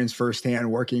experience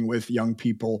firsthand working with young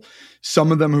people.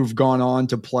 Some of them who've gone on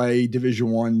to play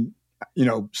Division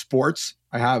I, sports.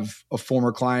 I have a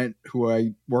former client who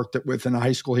I worked with in a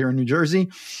high school here in New Jersey.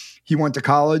 He went to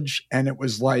college and it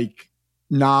was like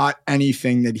not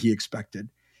anything that he expected.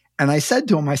 And I said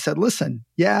to him, listen,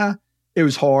 yeah, it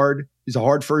was hard. It was a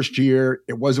hard first year.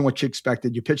 It wasn't what you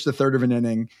expected. You pitched the third of an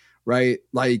inning, right?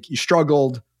 Like, you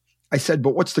struggled. I said,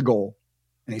 but what's the goal?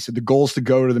 And he said, the goal is to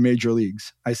go to the major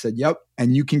leagues. I said, yep.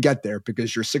 And you can get there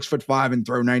because you're 6'5" and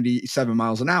throw 97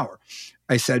 miles an hour.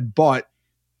 I said, but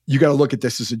you got to look at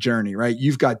this as a journey, right?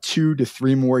 You've got 2 to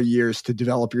 3 more years to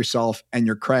develop yourself and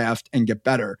your craft and get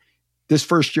better. This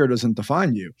first year doesn't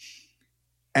define you.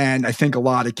 And I think a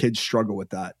lot of kids struggle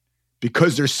with that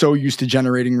because they're so used to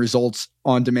generating results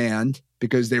on demand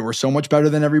because they were so much better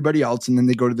than everybody else. And then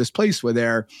they go to this place where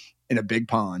they're in a big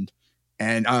pond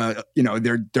and,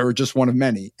 they're just one of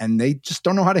many, and they just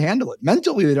don't know how to handle it.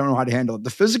 Mentally, they don't know how to handle it. The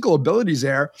physical ability's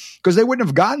there because they wouldn't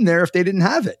have gotten there if they didn't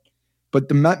have it. But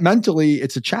mentally,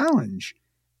 it's a challenge.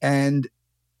 And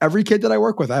every kid that I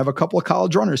work with, I have a couple of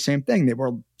college runners, same thing. They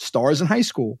were stars in high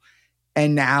school.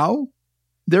 And now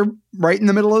they're right in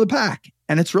the middle of the pack.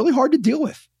 And it's really hard to deal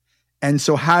with. And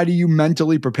so how do you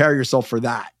mentally prepare yourself for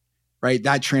that, right?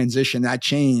 That transition, that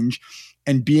change,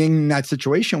 and being in that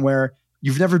situation where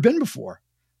you've never been before.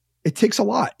 It takes a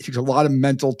lot. It takes a lot of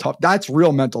mental tough. That's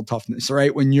real mental toughness,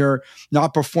 right? When you're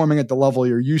not performing at the level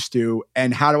you're used to.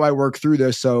 And how do I work through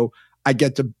this so I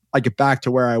get back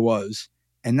to where I was?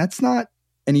 And that's not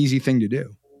an easy thing to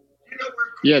do.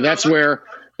 Yeah, that's where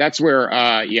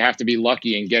you have to be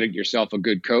lucky and get yourself a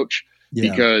good coach,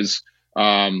 because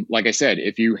like I said,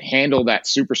 if you handle that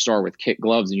superstar with kid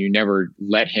gloves and you never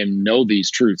let him know these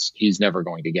truths, he's never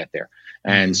going to get there.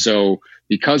 And so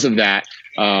because of that,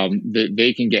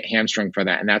 they can get hamstrung for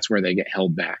that. And that's where they get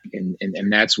held back.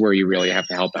 And that's where you really have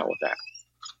to help out with that.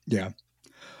 Yeah.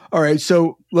 All right.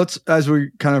 So let's, as we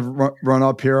kind of run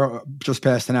up here, just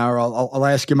past an hour, I'll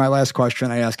ask you my last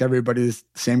question. I ask everybody the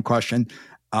same question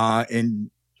in,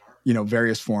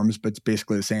 various forms, but it's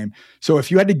basically the same. So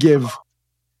if you had to give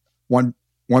one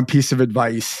piece of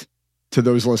advice to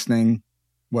those listening,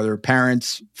 whether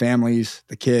parents, families,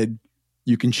 the kid,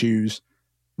 you can choose,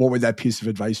 what would that piece of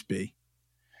advice be?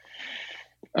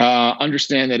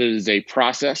 Understand that it is a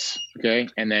process. Okay.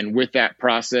 And then with that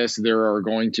process, there are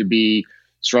going to be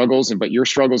struggles, but your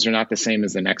struggles are not the same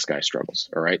as the next guy's struggles.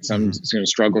 All right. Some's going to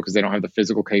struggle because they don't have the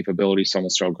physical capability. Some will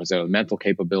struggle because they have the mental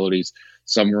capabilities.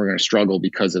 Some are going to struggle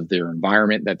because of their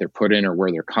environment that they're put in or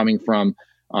where they're coming from.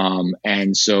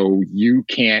 And so you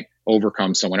can't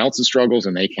overcome someone else's struggles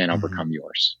and they can't overcome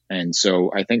yours. And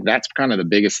so I think that's kind of the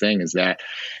biggest thing, is that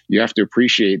you have to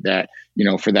appreciate that,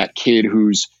 for that kid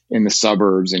who's in the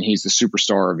suburbs and he's the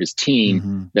superstar of his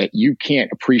team, that you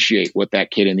can't appreciate what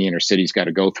that kid in the inner city's got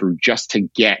to go through just to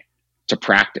get to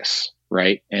practice.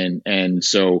 Right. And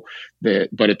so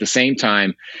but at the same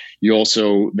time, you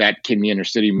also, that kid in the inner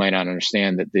city might not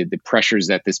understand that the pressures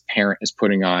that this parent is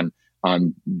putting on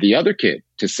the other kid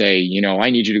to say, I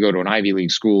need you to go to an Ivy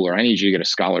League school, or I need you to get a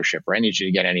scholarship, or I need you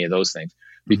to get any of those things,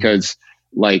 because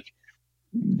like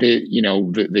the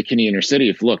kid in the inner city,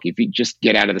 if you just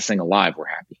get out of this thing alive, we're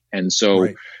happy. And so,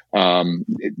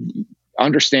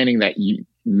 understanding that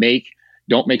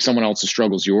don't make someone else's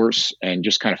struggles yours, and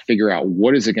just kind of figure out,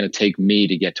 what is it going to take me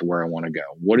to get to where I want to go?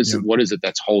 What is it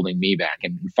that's holding me back?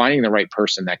 And finding the right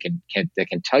person that can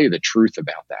tell you the truth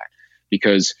about that,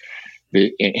 because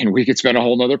and we could spend a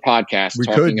whole nother podcast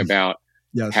talking about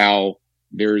how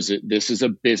this is a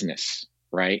business,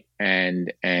 right?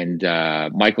 And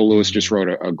Michael Lewis just wrote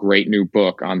a great new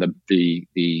book on the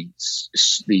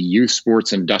youth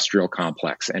sports industrial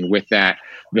complex, and with that,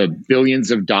 the billions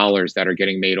of dollars that are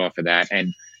getting made off of that.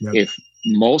 And if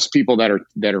most people that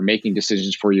are making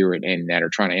decisions for you and that are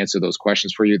trying to answer those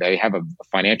questions for you, they have a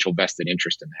financial vested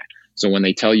interest in that. So when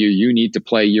they tell you need to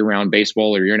play year-round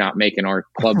baseball or you're not making our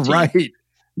club team,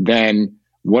 then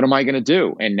what am I going to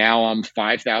do? And now I'm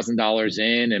 $5,000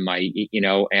 in, and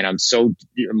and I'm so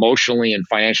emotionally and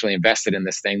financially invested in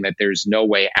this thing that there's no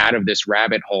way out of this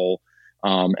rabbit hole.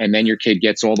 And then your kid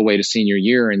gets all the way to senior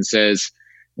year and says,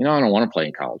 I don't want to play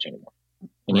in college anymore.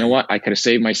 And you know what? I could have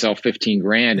saved myself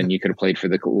 $15,000 and you could have played for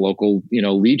the local,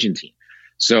 Legion team.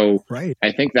 So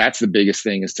I think that's the biggest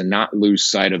thing, is to not lose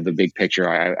sight of the big picture.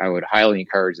 I would highly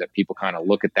encourage that people kind of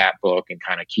look at that book and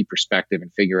kind of keep perspective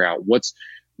and figure out what's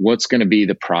going to be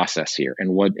the process here,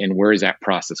 and where is that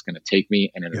process going to take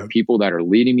me? And the people that are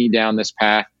leading me down this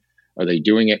path, are they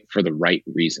doing it for the right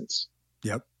reasons?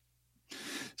 Yep.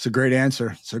 It's a great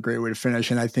answer. It's a great way to finish.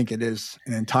 And I think it is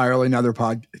an entirely another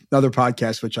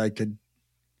podcast, which I could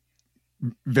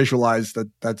visualize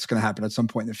that's going to happen at some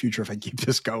point in the future if I keep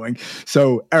this going.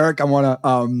 So Eric, I want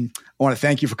to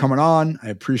thank you for coming on. I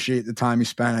appreciate the time you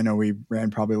spent. I know we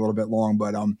ran probably a little bit long,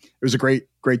 but it was a great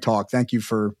talk. Thank you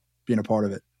for being a part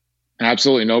of it.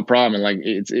 Absolutely. No problem.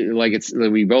 And like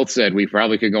we both said, we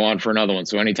probably could go on for another one.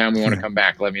 So anytime we want to come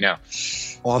back, let me know.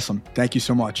 Awesome. Thank you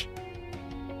so much.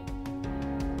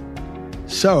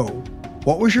 So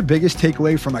what was your biggest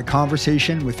takeaway from my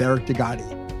conversation with Eric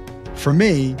DeGotti? For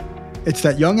me, it's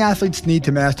that young athletes need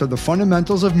to master the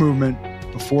fundamentals of movement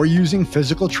before using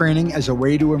physical training as a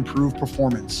way to improve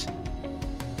performance.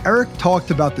 Eric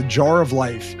talked about the jar of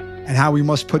life and how we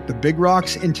must put the big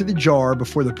rocks into the jar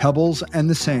before the pebbles and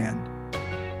the sand.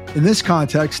 In this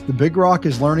context, the big rock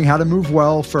is learning how to move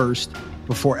well first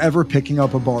before ever picking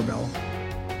up a barbell.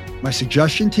 My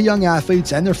suggestion to young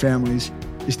athletes and their families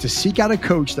is to seek out a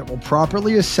coach that will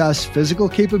properly assess physical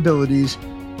capabilities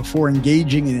before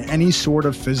engaging in any sort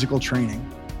of physical training.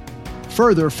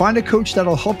 Further, find a coach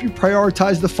that'll help you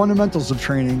prioritize the fundamentals of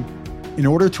training in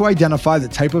order to identify the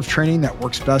type of training that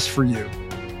works best for you.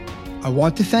 I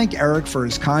want to thank Eric for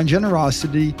his kind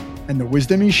generosity and the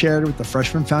wisdom he shared with the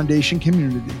Freshman Foundation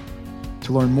community.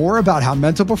 To learn more about how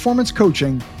mental performance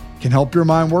coaching can help your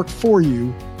mind work for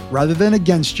you rather than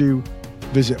against you,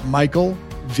 visit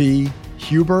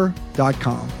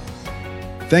michaelvhuber.com.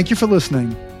 Thank you for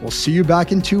listening. We'll see you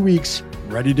back in 2 weeks,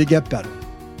 ready to get better.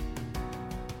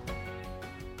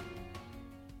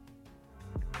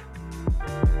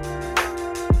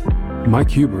 Mike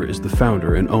Huber is the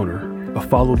founder and owner of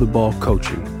Follow the Ball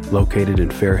Coaching, located in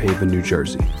Fairhaven, New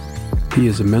Jersey. He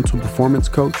is a mental performance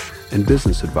coach and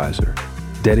business advisor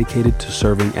dedicated to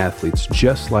serving athletes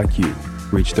just like you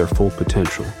reach their full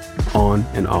potential on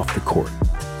and off the court.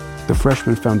 The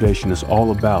Freshman Foundation is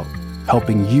all about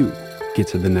helping you get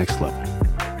to the next level.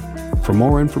 For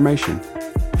more information,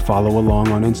 follow along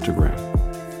on Instagram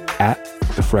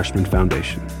 @The Freshman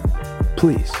Foundation.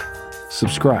 please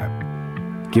subscribe.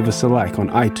 Give us a like on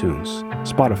iTunes,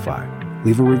 Spotify.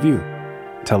 Leave a review.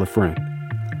 Tell a friend.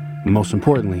 Most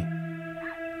importantly,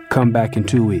 come back in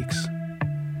 2 weeks,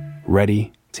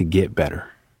 ready to get better.